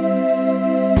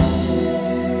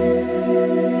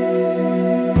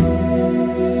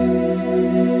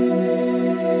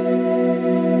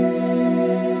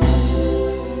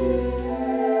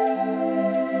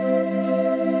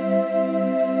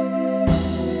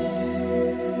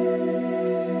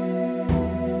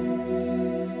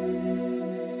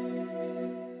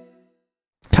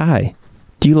 Hi,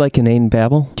 do you like inane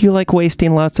babble? Do you like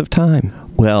wasting lots of time?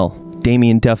 Well,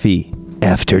 Damien Duffy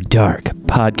After Dark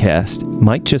podcast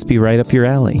might just be right up your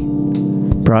alley.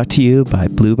 Brought to you by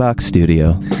Blue Box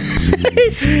Studio.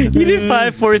 You did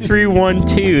 5, 4, 3, 1,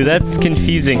 2. That's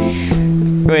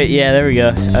confusing. Wait, yeah, there we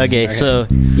go. Okay. So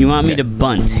you want me to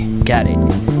bunt? Got it.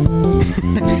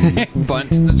 Bunt.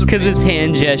 Because it's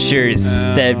hand gestures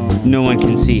that no one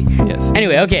can see. Yes.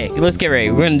 Anyway, okay, let's get ready.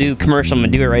 We're going to do the commercial. I'm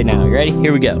going to do it right now. You ready?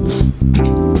 Here we go.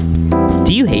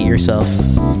 Do you hate yourself?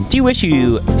 Do you wish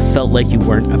you felt like you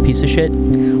weren't a piece of shit?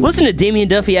 Listen to Damien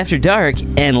Duffy After Dark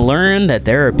and learn that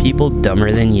there are people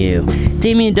dumber than you.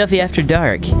 Damien Duffy After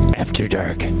Dark. After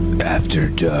Dark. After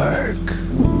Dark.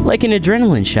 Like an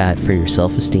adrenaline shot for your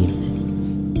self-esteem.